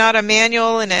you. There's not a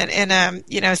manual and a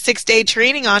 6-day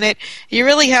training on it. You're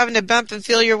really having to bump and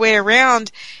feel your way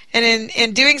around. And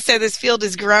in doing so, this field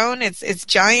has grown. It's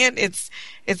giant. It's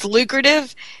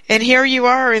lucrative. And here you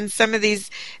are in some of these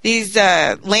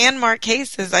landmark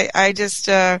cases.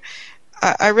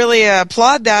 I really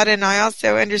applaud that, and I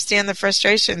also understand the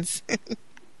frustrations.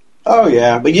 Oh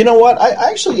yeah, but you know what?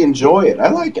 I actually enjoy it.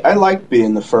 I like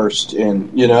being the first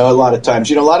in. You know, a lot of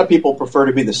times, a lot of people prefer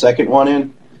to be the second one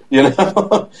in. You know,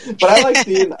 but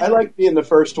I like being the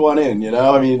first one in. You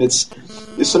know, I mean,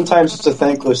 sometimes it's a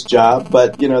thankless job,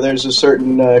 but there's a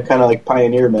certain kind of like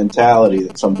pioneer mentality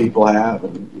that some people have,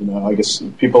 and I guess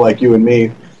people like you and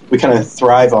me, we kind of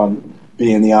thrive on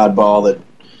being the oddball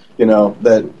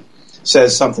that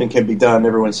says something can be done,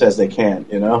 everyone says they can't.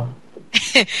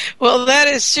 Well, that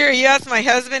is sure. You ask my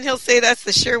husband, he'll say that's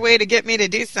the sure way to get me to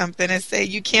do something is say,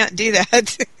 you can't do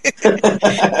that.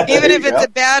 Even if it's a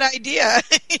bad idea.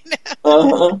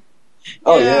 Uh-huh.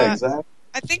 Oh, yeah, exactly.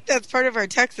 I think that's part of our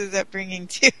Texas upbringing,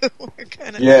 too. We're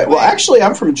kind of well, actually,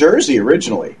 I'm from Jersey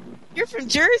originally. You're from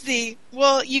Jersey?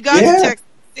 Well, you got to Texas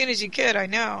as soon as you could, I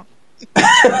know.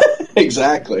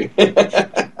 Exactly.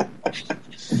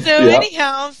 So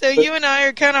anyhow, you and I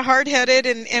are kind of hard-headed,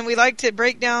 and we like to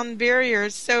break down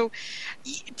barriers. So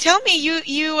tell me,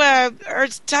 you are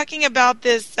talking about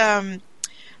this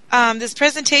this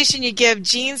presentation you give,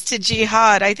 Genes to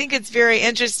Jihad. I think it's very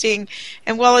interesting,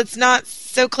 and while it's not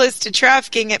so close to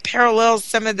trafficking, it parallels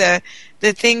some of the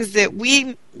things that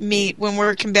we meet when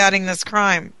we're combating this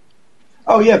crime.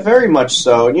 Oh, yeah, very much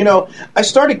so. And, I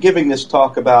started giving this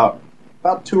talk about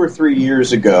 2 or 3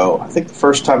 years ago. I think the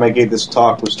first time I gave this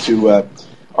talk was to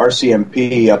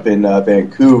RCMP up in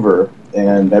Vancouver,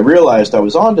 and I realized I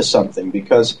was onto something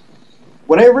because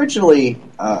when I originally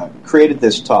created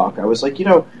this talk, I was like,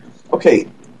 okay,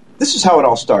 this is how it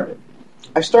all started.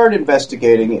 I started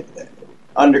investigating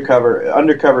undercover. I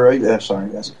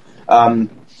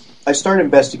started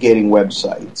investigating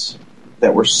websites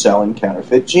that were selling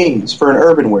counterfeit genes for an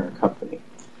urban wear company.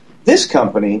 This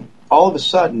company, all of a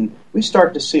sudden, we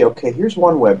start to see, okay, here's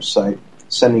one website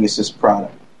sending us this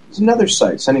product. There's another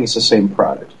site sending us the same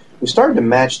product. We started to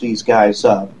match these guys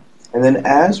up, and then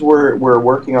as we're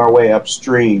working our way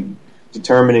upstream,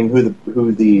 determining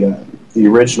who the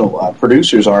original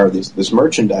producers are of this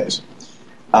merchandise,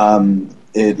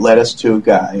 it led us to a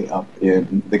guy up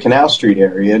in the Canal Street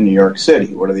area in New York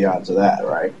City. What are the odds of that,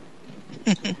 right?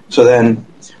 So then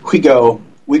we go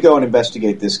and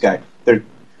investigate this guy. They're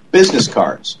business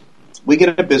cards. We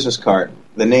get a business card.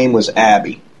 The name was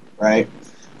Abby, right?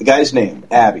 The guy's name,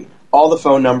 Abby. All the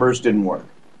phone numbers didn't work.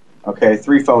 Okay,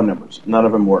 3 phone numbers. None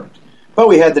of them worked. But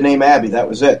we had the name Abby. That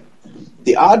was it.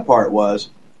 The odd part was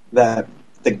that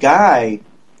the guy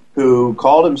who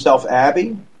called himself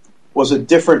Abby was a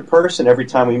different person every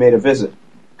time we made a visit.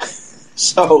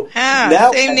 So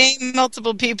now, same name,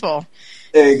 multiple people.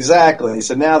 Exactly.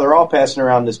 So now they're all passing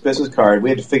around this business card. We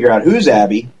had to figure out who's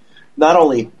Abby. Not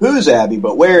only who's Abby,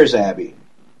 but where's Abby?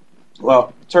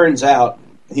 Well, turns out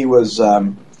he was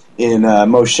in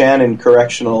Moshannon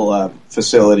Correctional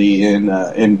Facility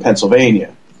in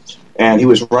Pennsylvania, and he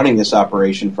was running this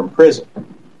operation from prison.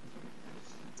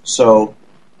 So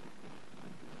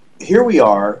here we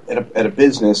are at a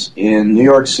business in New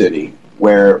York City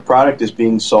where product is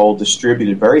being sold,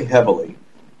 distributed very heavily,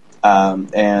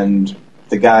 and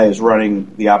the guy is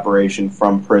running the operation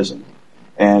from prison.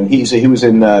 And he was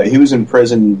in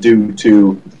prison due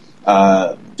to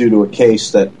a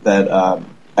case that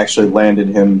actually landed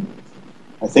him,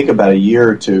 I think, about a year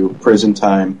or 2 prison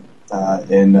time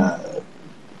on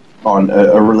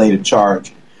a related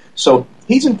charge. So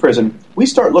he's in prison. We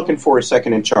start looking for a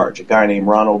second in charge, a guy named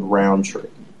Ronald Roundtree.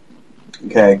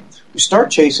 Okay, we start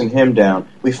chasing him down.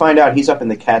 We find out he's up in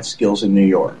the Catskills in New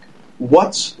York.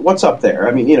 What's up there?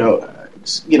 I mean,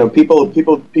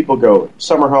 people go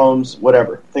summer homes,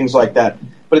 whatever, things like that.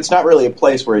 But it's not really a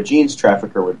place where a jeans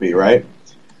trafficker would be, right?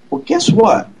 Well, guess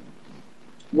what?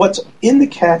 What's in the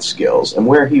Catskills and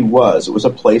where he was, it was a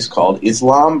place called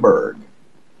Islamburg.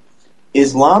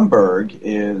 Islamburg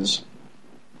is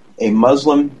a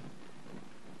Muslim,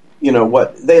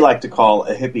 what they like to call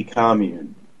a hippie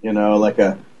commune, like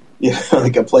a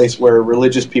place where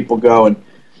religious people go and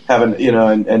have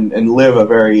and live a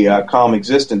very calm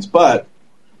existence. But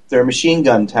there are machine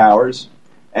gun towers,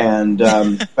 and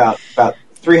about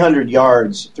 300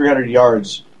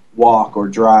 yards walk or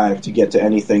drive to get to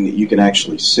anything that you can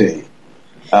actually see.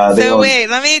 Wait,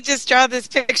 let me just draw this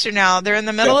picture now. They're in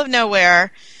the middle of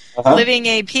nowhere, living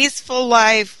a peaceful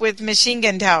life with machine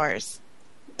gun towers.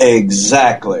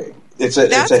 Exactly. That's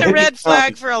a red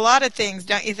flag for a lot of things,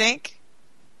 don't you think?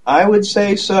 I would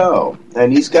say so.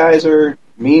 And these guys are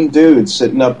mean dudes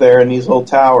sitting up there in these little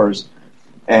towers.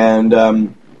 And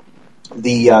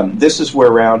this is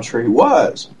where Roundtree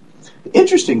was. The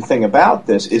interesting thing about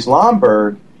this is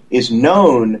Lombard is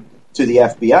known to the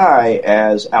FBI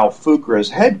as Al-Fuqra's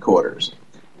headquarters.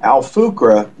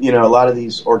 Al-Fuqra, a lot of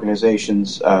these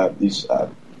organizations, these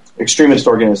extremist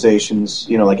organizations,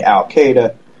 like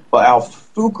Al-Qaeda. Well,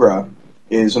 Al-Fuqra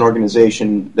is an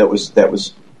organization that was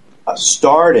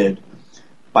started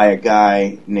by a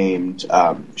guy named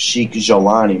Sheikh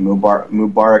Jalani,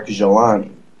 Mubarak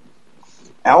Jalani.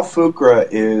 Al-Fuqra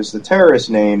is the terrorist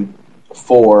name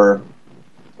for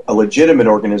a legitimate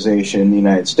organization in the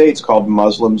United States called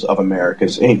Muslims of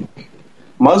America's Inc.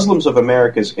 Muslims of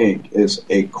America's Inc. is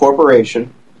a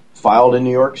corporation filed in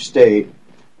New York State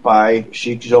by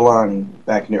Sheikh Jalani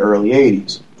back in the early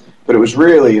 80s. But it was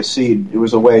really it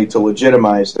was a way to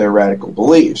legitimize their radical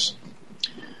beliefs.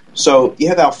 So you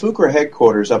have Al-Fuqra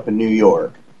headquarters up in New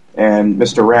York, and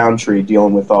Mr. Roundtree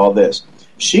dealing with all this.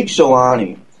 Sheikh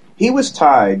Jalani, he was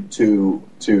tied to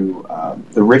the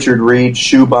Richard Reed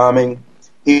shoe bombing.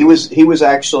 He was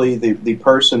actually the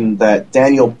person that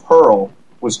Daniel Pearl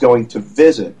was going to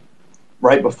visit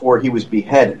right before he was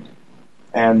beheaded.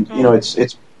 And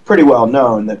it's pretty well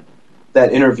known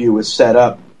that interview was set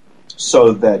up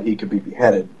so that he could be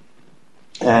beheaded.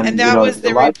 And that was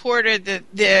the reporter that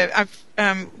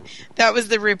was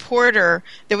the reporter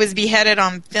that was beheaded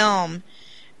on film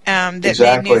that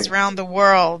made news around the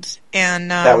world.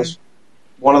 And that was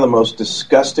one of the most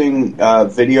disgusting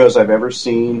videos I've ever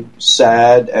seen.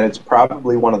 Sad, and it's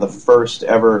probably one of the first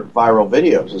ever viral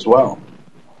videos as well.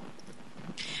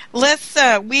 Let's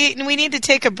we need to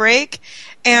take a break,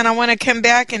 and I want to come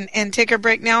back and take a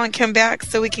break now and come back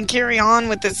so we can carry on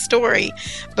with this story.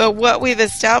 But what we've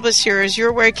established here is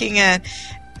you're working at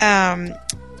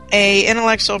a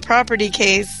intellectual property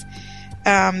case,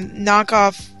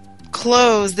 knockoff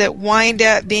clothes that wind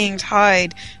up being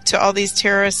tied to all these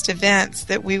terrorist events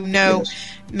that we know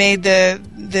made the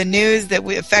news, that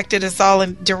we affected us all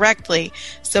directly.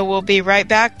 So we'll be right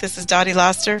back. This is Dottie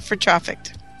Laster for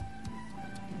Trafficked.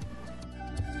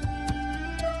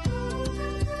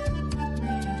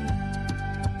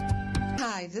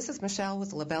 Hi, this is Michelle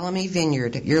with La Bellamy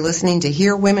Vineyard. You're listening to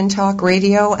Hear Women Talk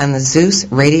Radio on the Zeus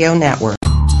Radio Network.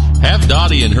 Have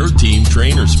Dottie and her team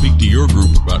train or speak to your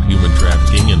group about human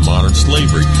trafficking and modern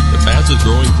slavery, the fastest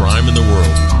growing crime in the world.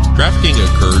 Trafficking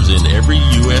occurs in every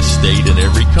U.S. state and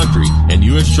every country, and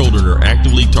U.S. children are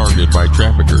actively targeted by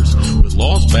traffickers. With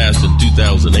laws passed in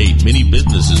 2008, many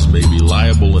businesses may be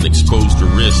liable and exposed to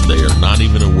risks they are not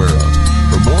even aware of.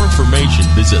 For more information,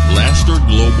 visit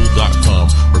lasterglobal.com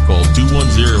or call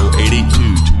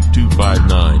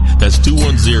 210-882-2259. That's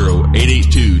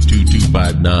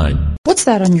 210-882-2259. What's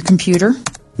that on your computer?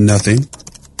 Nothing.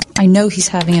 I know he's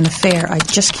having an affair. I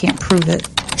just can't prove it.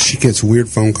 She gets weird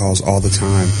phone calls all the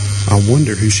time. I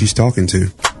wonder who she's talking to.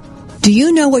 Do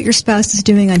you know what your spouse is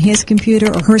doing on his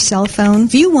computer or her cell phone?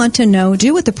 If you want to know,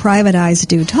 do what the private eyes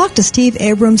do. Talk to Steve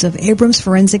Abrams of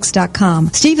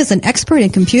AbramsForensics.com. Steve is an expert in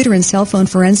computer and cell phone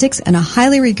forensics and a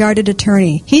highly regarded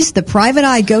attorney. He's the private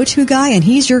eye go-to guy, and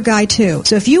he's your guy too.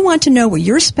 So if you want to know what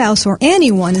your spouse or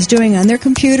anyone is doing on their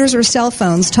computers or cell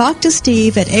phones, talk to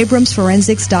Steve at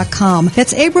AbramsForensics.com.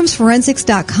 That's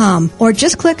AbramsForensics.com. Or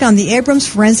just click on the Abrams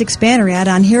Forensics banner ad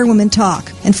on Hear Women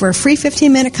Talk. And for a free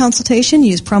 15-minute consultation,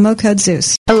 use promo code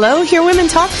Zeus. Hello, Hear Women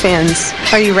Talk fans.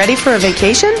 Are you ready for a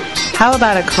vacation? How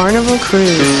about a carnival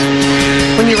cruise?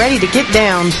 When you're ready to get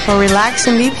down or relax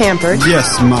and be pampered.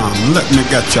 Yes, Mom. Let me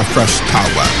get you a fresh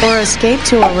towel. Or escape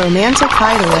to a romantic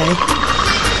hideaway.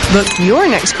 Book your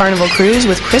next carnival cruise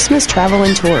with Christmas Travel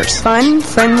and Tours. Fun,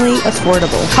 friendly,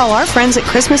 affordable. Call our friends at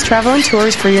Christmas Travel and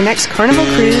Tours for your next carnival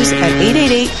cruise at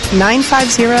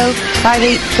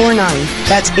 888-950-5849.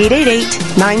 That's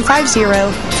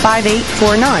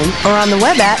 888-950-5849. Or on the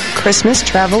web at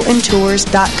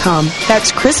ChristmasTravelandTours.com.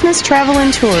 That's Christmas Travel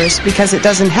and Tours, because it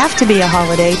doesn't have to be a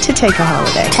holiday to take a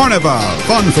holiday. Carnival.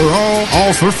 Fun for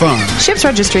all for fun. Ships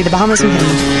Registry, the Bahamas and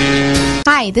Panama.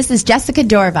 Hi, this is Jessica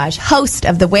Dorvaj, host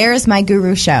of the Where is My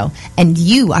Guru show, and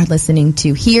you are listening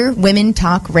to Hear Women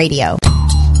Talk Radio.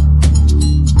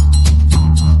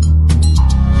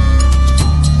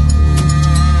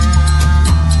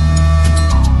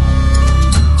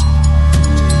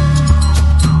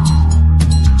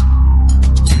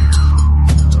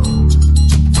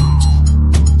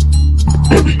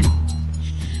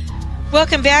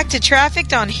 Welcome back to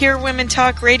Trafficked on Hear Women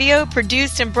Talk Radio,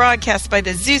 produced and broadcast by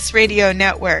the Zeus Radio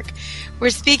Network. We're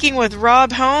speaking with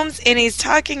Rob Holmes, and he's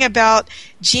talking about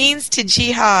jeans to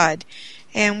jihad.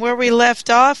 And where we left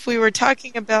off, we were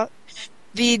talking about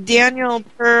the Daniel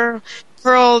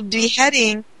Pearl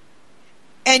beheading,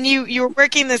 and you were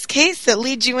working this case that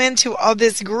leads you into all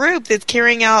this group that's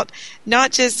carrying out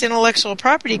not just intellectual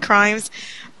property crimes,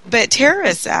 but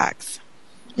terrorist acts.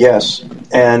 Yes,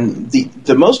 and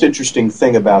the most interesting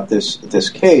thing about this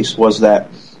case was that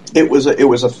it was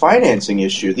a financing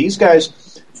issue. These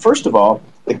guys, first of all,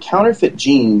 the counterfeit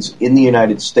jeans in the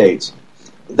United States,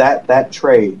 that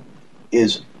trade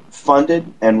is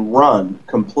funded and run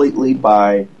completely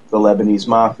by the Lebanese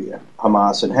mafia,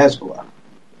 Hamas and Hezbollah.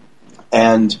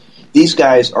 And these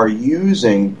guys are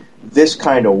using this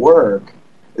kind of work,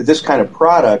 this kind of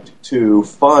product to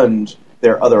fund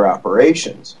their other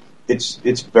operations.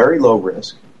 It's very low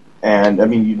risk, and I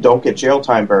mean you don't get jail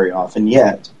time very often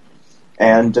yet,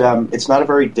 and it's not a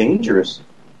very dangerous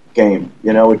game.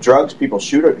 You know, with drugs, people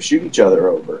shoot each other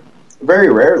over. Very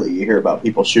rarely you hear about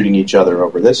people shooting each other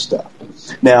over this stuff.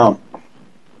 Now,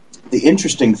 the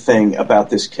interesting thing about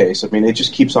this case, I mean, it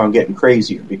just keeps on getting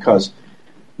crazier because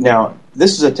now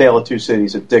this is a tale of two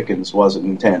cities that Dickens wasn't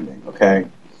intending. Okay,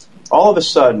 all of a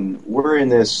sudden we're in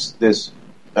this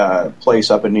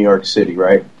place up in New York City,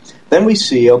 right? Then we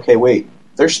see, okay, wait,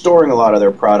 they're storing a lot of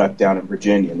their product down in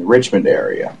Virginia, in the Richmond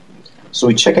area. So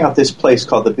we check out this place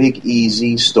called the Big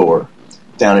EZ store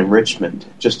down in Richmond,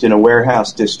 just in a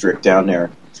warehouse district down there.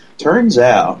 Turns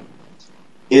out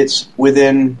it's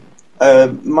within a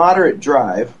moderate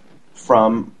drive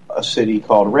from a city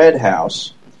called Red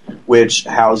House, which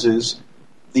houses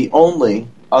the only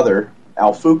other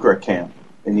Al-Fuqra camp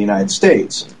in the United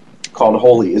States, called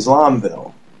Holy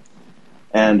Islamville.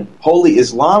 And Holy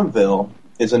Islamville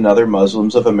is another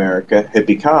Muslims of America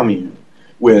hippie commune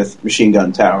with machine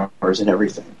gun towers and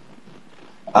everything.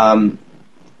 The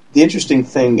interesting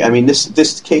thing, I mean,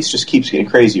 this case just keeps getting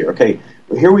crazier. Okay,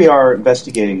 here we are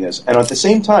investigating this, and at the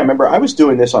same time, remember, I was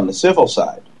doing this on the civil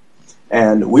side,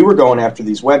 and we were going after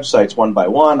these websites one by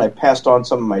one. I passed on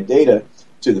some of my data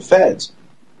to the feds.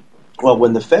 Well,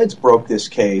 when the feds broke this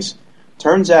case,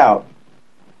 turns out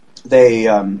they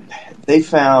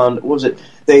found, what was it?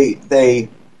 They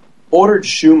ordered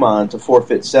Schumann to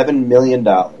forfeit $7 million,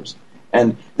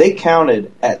 and they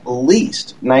counted at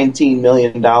least $19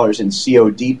 million in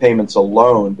COD payments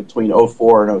alone between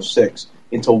 04 and 06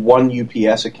 into one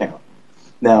UPS account.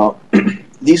 Now,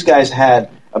 these guys had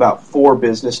about 4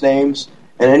 business names,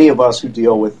 and any of us who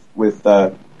deal with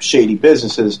shady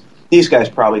businesses, these guys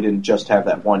probably didn't just have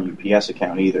that one UPS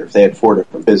account either, if they had 4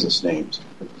 different business names.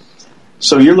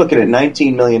 So you're looking at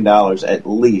 $19 million at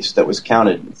least that was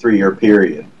counted in a 3-year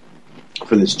period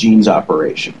for this jeans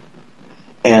operation.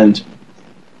 And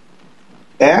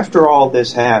after all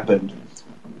this happened,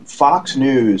 Fox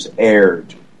News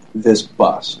aired this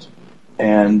bust.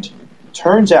 And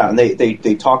turns out, and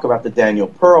they talk about the Daniel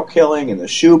Pearl killing and the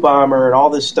shoe bomber and all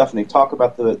this stuff, and they talk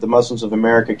about the Muslims of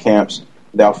America camps,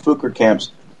 the Al-Fuqra camps.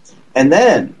 And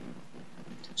then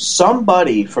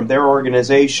somebody from their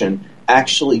organization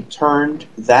actually turned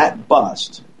that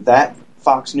bust, that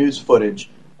Fox News footage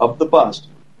of the bust,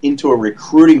 into a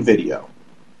recruiting video.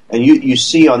 And you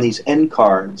see on these end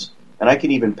cards, and I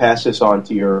can even pass this on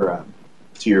to your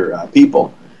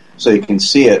people so you can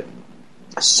see it.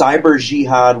 Cyber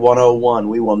Jihad 101,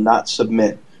 we will not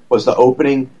submit, was the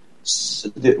opening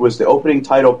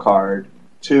title card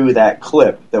to that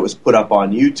clip that was put up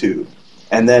on YouTube.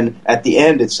 And then at the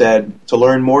end it said, to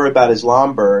learn more about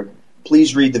Islamberg,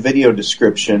 please read the video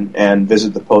description and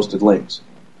visit the posted links.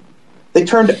 They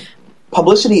turned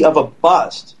publicity of a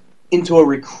bust into a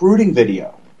recruiting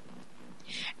video.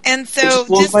 And so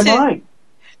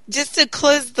just to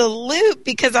close the loop,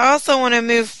 because I also want to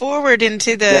move forward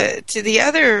into the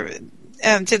other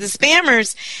to the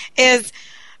spammers, is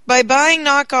by buying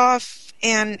knockoff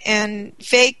and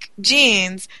fake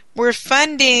jeans, we're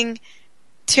funding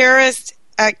terrorist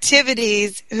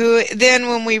activities who then,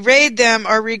 when we raid them,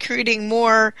 are recruiting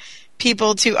more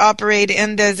people to operate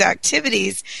in those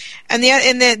activities. And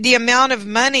the amount of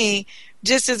money,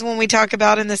 just as when we talk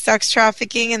about in the sex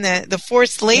trafficking and the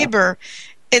forced labor,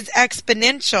 is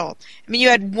exponential. I mean, you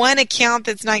had one account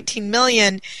that's 19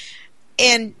 million,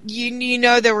 and you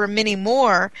know there were many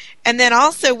more. And then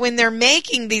also, when they're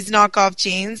making these knockoff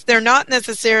jeans, they're not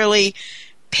necessarily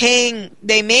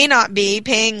they may not be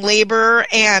paying labor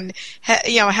and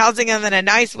housing them in a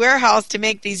nice warehouse to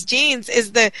make these jeans.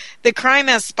 Is the crime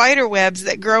has spider webs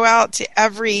that grow out to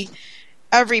every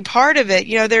every part of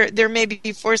it. There may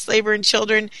be forced labor in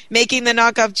children making the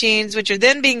knockoff jeans, which are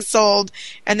then being sold,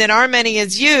 and then our money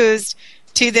is used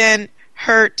to then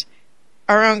hurt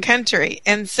our own country.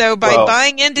 And so by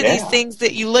buying into these things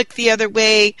that you look the other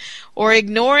way, or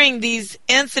ignoring these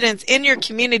incidents in your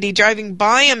community, driving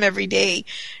by them every day,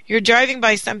 you're driving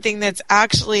by something that's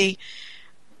actually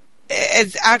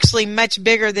much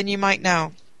bigger than you might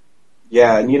know.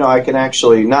 Yeah, and I can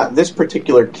actually, not this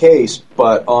particular case,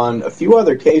 but on a few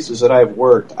other cases that I've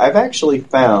worked, I've actually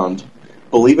found,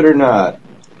 believe it or not,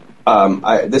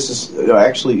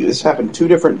 this happened 2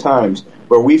 different times,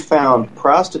 where we found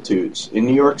prostitutes in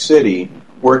New York City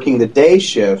working the day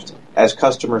shift as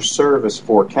customer service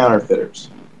for counterfeiters.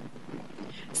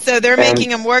 So they're making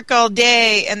them work all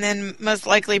day and then most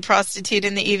likely prostitute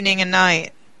in the evening and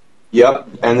night. Yep,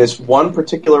 and this one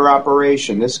particular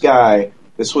operation, this guy,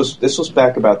 this was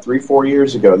back about 3-4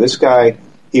 years ago. This guy,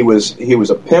 he was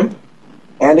a pimp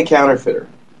and a counterfeiter,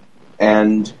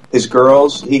 and his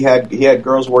girls, he had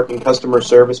girls working customer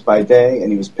service by day,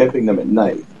 and he was pimping them at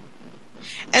night.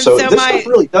 And so this stuff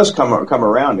really does come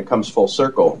around. It comes full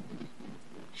circle.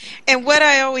 And what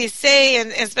I always say, and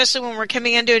especially when we're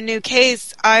coming into a new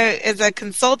case, as a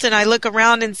consultant, I look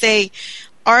around and say,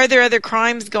 are there other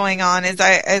crimes going on? As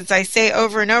I say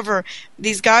over and over,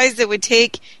 these guys that would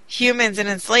take humans and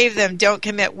enslave them don't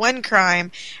commit one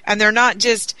crime, and they're not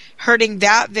just hurting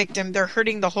that victim, they're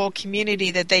hurting the whole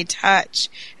community that they touch,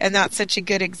 and that's such a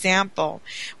good example.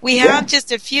 We have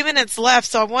just a few minutes left,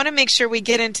 so I want to make sure we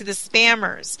get into the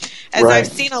spammers, as I've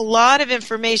seen a lot of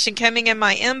information coming in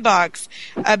my inbox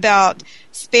about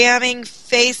spamming,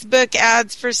 Facebook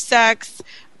ads for sex.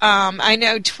 I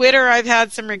know Twitter, I've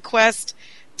had some requests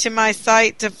to my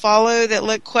site to follow that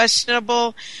look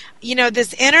questionable.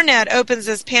 This internet opens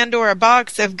this Pandora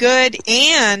box of good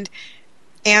and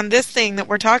this thing that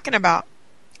we're talking about,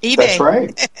 eBay. That's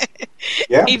right.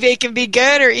 Yeah. eBay can be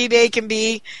good, or eBay can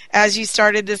be, as you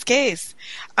started this case.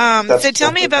 So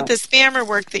tell me about the spammer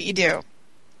work that you do.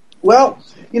 Well,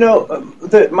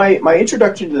 my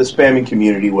introduction to the spamming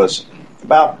community was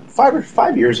about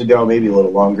 5 years ago, maybe a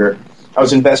little longer. I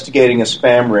was investigating a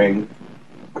spam ring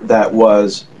that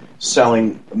was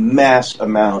selling a mass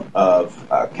amount of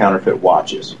counterfeit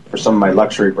watches for some of my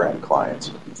luxury brand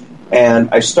clients. And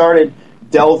I started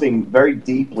delving very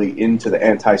deeply into the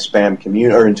anti-spam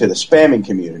community, or into the spamming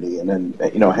community, and then,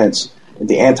 hence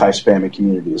the anti-spamming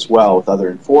community as well with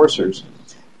other enforcers.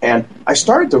 And I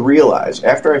started to realize,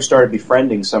 after I started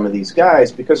befriending some of these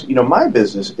guys, because, my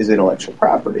business is intellectual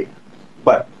property,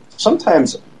 but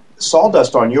sometimes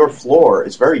sawdust on your floor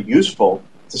is very useful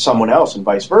to someone else and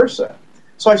vice versa.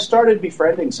 So I started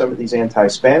befriending some of these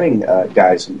anti-spamming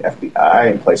guys in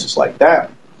FBI and places like that.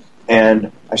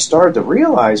 And I started to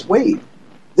realize, wait,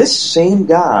 this same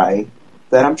guy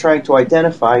that I'm trying to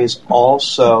identify is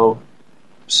also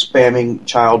spamming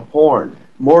child porn,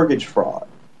 mortgage fraud,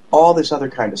 all this other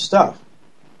kind of stuff.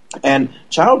 And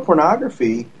child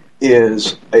pornography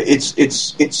it's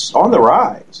on the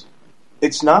rise.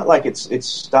 It's not like it's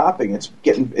stopping.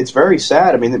 It's very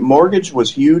sad. I mean, the mortgage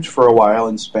was huge for a while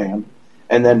in spam,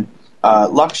 and then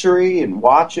luxury and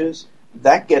watches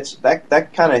that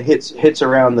kind of hits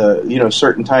around the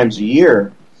certain times a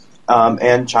year,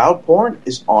 and child porn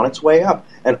is on its way up.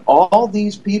 And all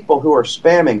these people who are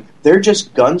spamming, they're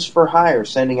just guns for hire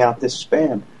sending out this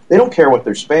spam. They don't care what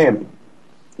they're spamming.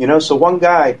 So one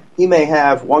guy, he may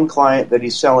have one client that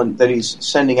he's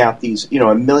sending out these,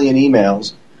 1 million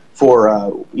emails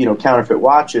for, counterfeit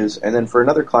watches, and then for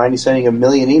another client, he's sending 1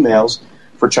 million emails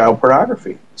for child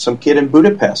pornography. Some kid in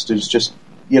Budapest who's just,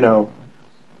 a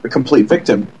complete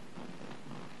victim.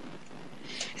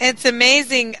 It's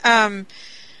amazing,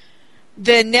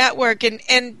 the network,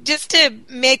 and just to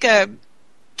make a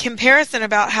comparison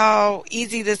about how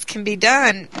easy this can be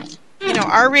done,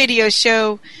 our radio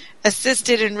show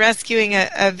assisted in rescuing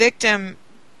a victim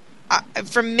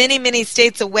from many, many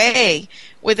states away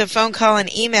with a phone call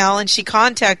and email, and she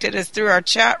contacted us through our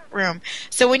chat room.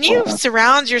 So when you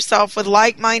surround yourself with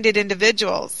like-minded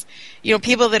individuals,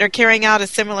 people that are carrying out a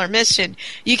similar mission,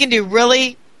 you can do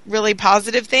really, really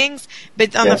positive things.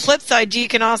 But on the flip side, you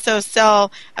can also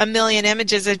sell 1 million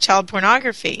images of child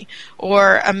pornography,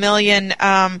 or 1 million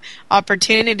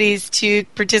opportunities to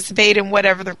participate in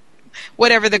whatever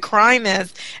the crime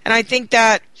is. And I think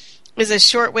that is a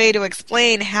short way to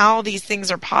explain how these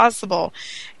things are possible,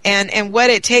 and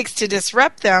what it takes to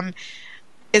disrupt them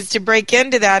is to break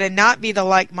into that and not be the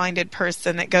like-minded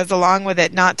person that goes along with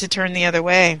it, not to turn the other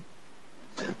way.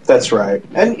 That's right.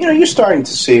 And you're starting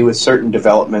to see with certain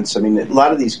developments, I mean, a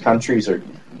lot of these countries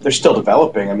they're still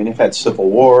developing. I mean, they've had civil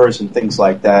wars and things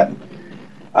like that.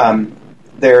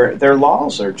 their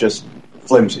laws are just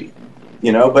flimsy,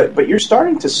 But you're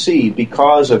starting to see,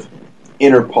 because of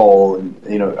Interpol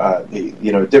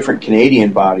and different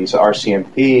Canadian bodies,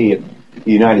 RCMP, and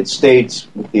the United States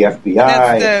with the FBI.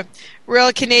 That's the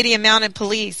Royal Canadian Mounted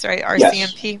Police, right?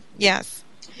 RCMP. Yes.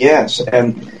 Yes,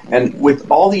 and with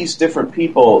all these different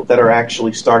people that are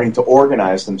actually starting to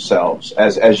organize themselves,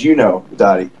 as you know,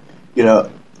 Dottie,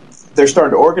 they're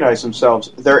starting to organize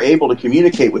themselves. They're able to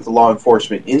communicate with the law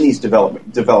enforcement in these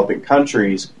developing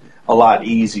countries a lot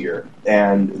easier,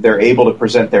 and they're able to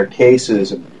present their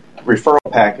cases and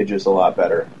referral packages a lot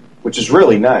better, which is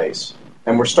really nice.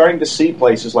 And we're starting to see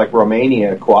places like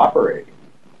Romania cooperate.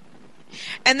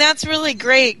 And that's really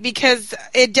great, because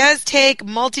it does take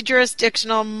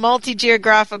multi-jurisdictional,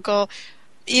 multi-geographical,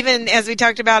 even as we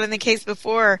talked about in the case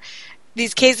before,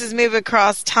 these cases move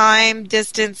across time,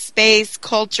 distance, space,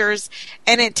 cultures,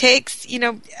 and it takes,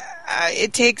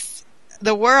 it takes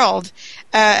the world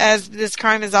as this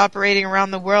crime is operating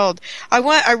around the world.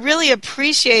 I really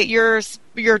appreciate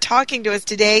your talking to us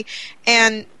today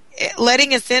and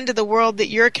letting us into the world that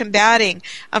you're combating.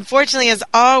 Unfortunately, as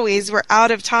always, we're out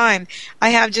of time. I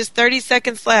have just 30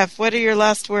 seconds left. What are your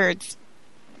last words?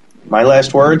 My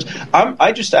last words?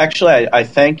 I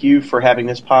thank you for having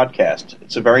this podcast.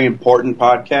 It's a very important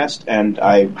podcast, and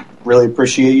I really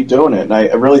appreciate you doing it. And I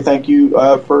really thank you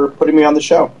for putting me on the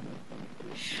show.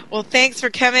 Well, thanks for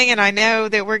coming, and I know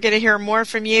that we're going to hear more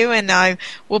from you, and I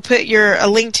will put a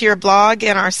link to your blog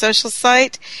in our social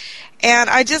site.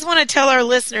 And I just want to tell our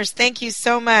listeners, thank you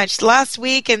so much. Last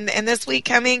week and this week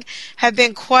coming have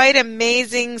been quite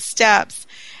amazing steps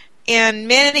in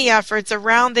many efforts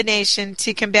around the nation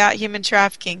to combat human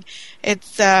trafficking.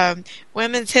 It's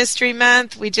Women's History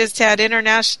Month. We just had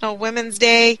International Women's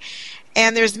Day.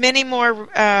 And there's many more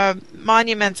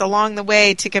monuments along the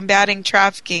way to combating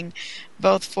trafficking,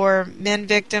 both for men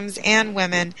victims and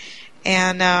women.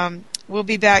 And we'll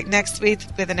be back next week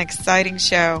with an exciting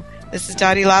show. This is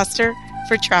Dottie Laster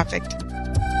for Trafficked.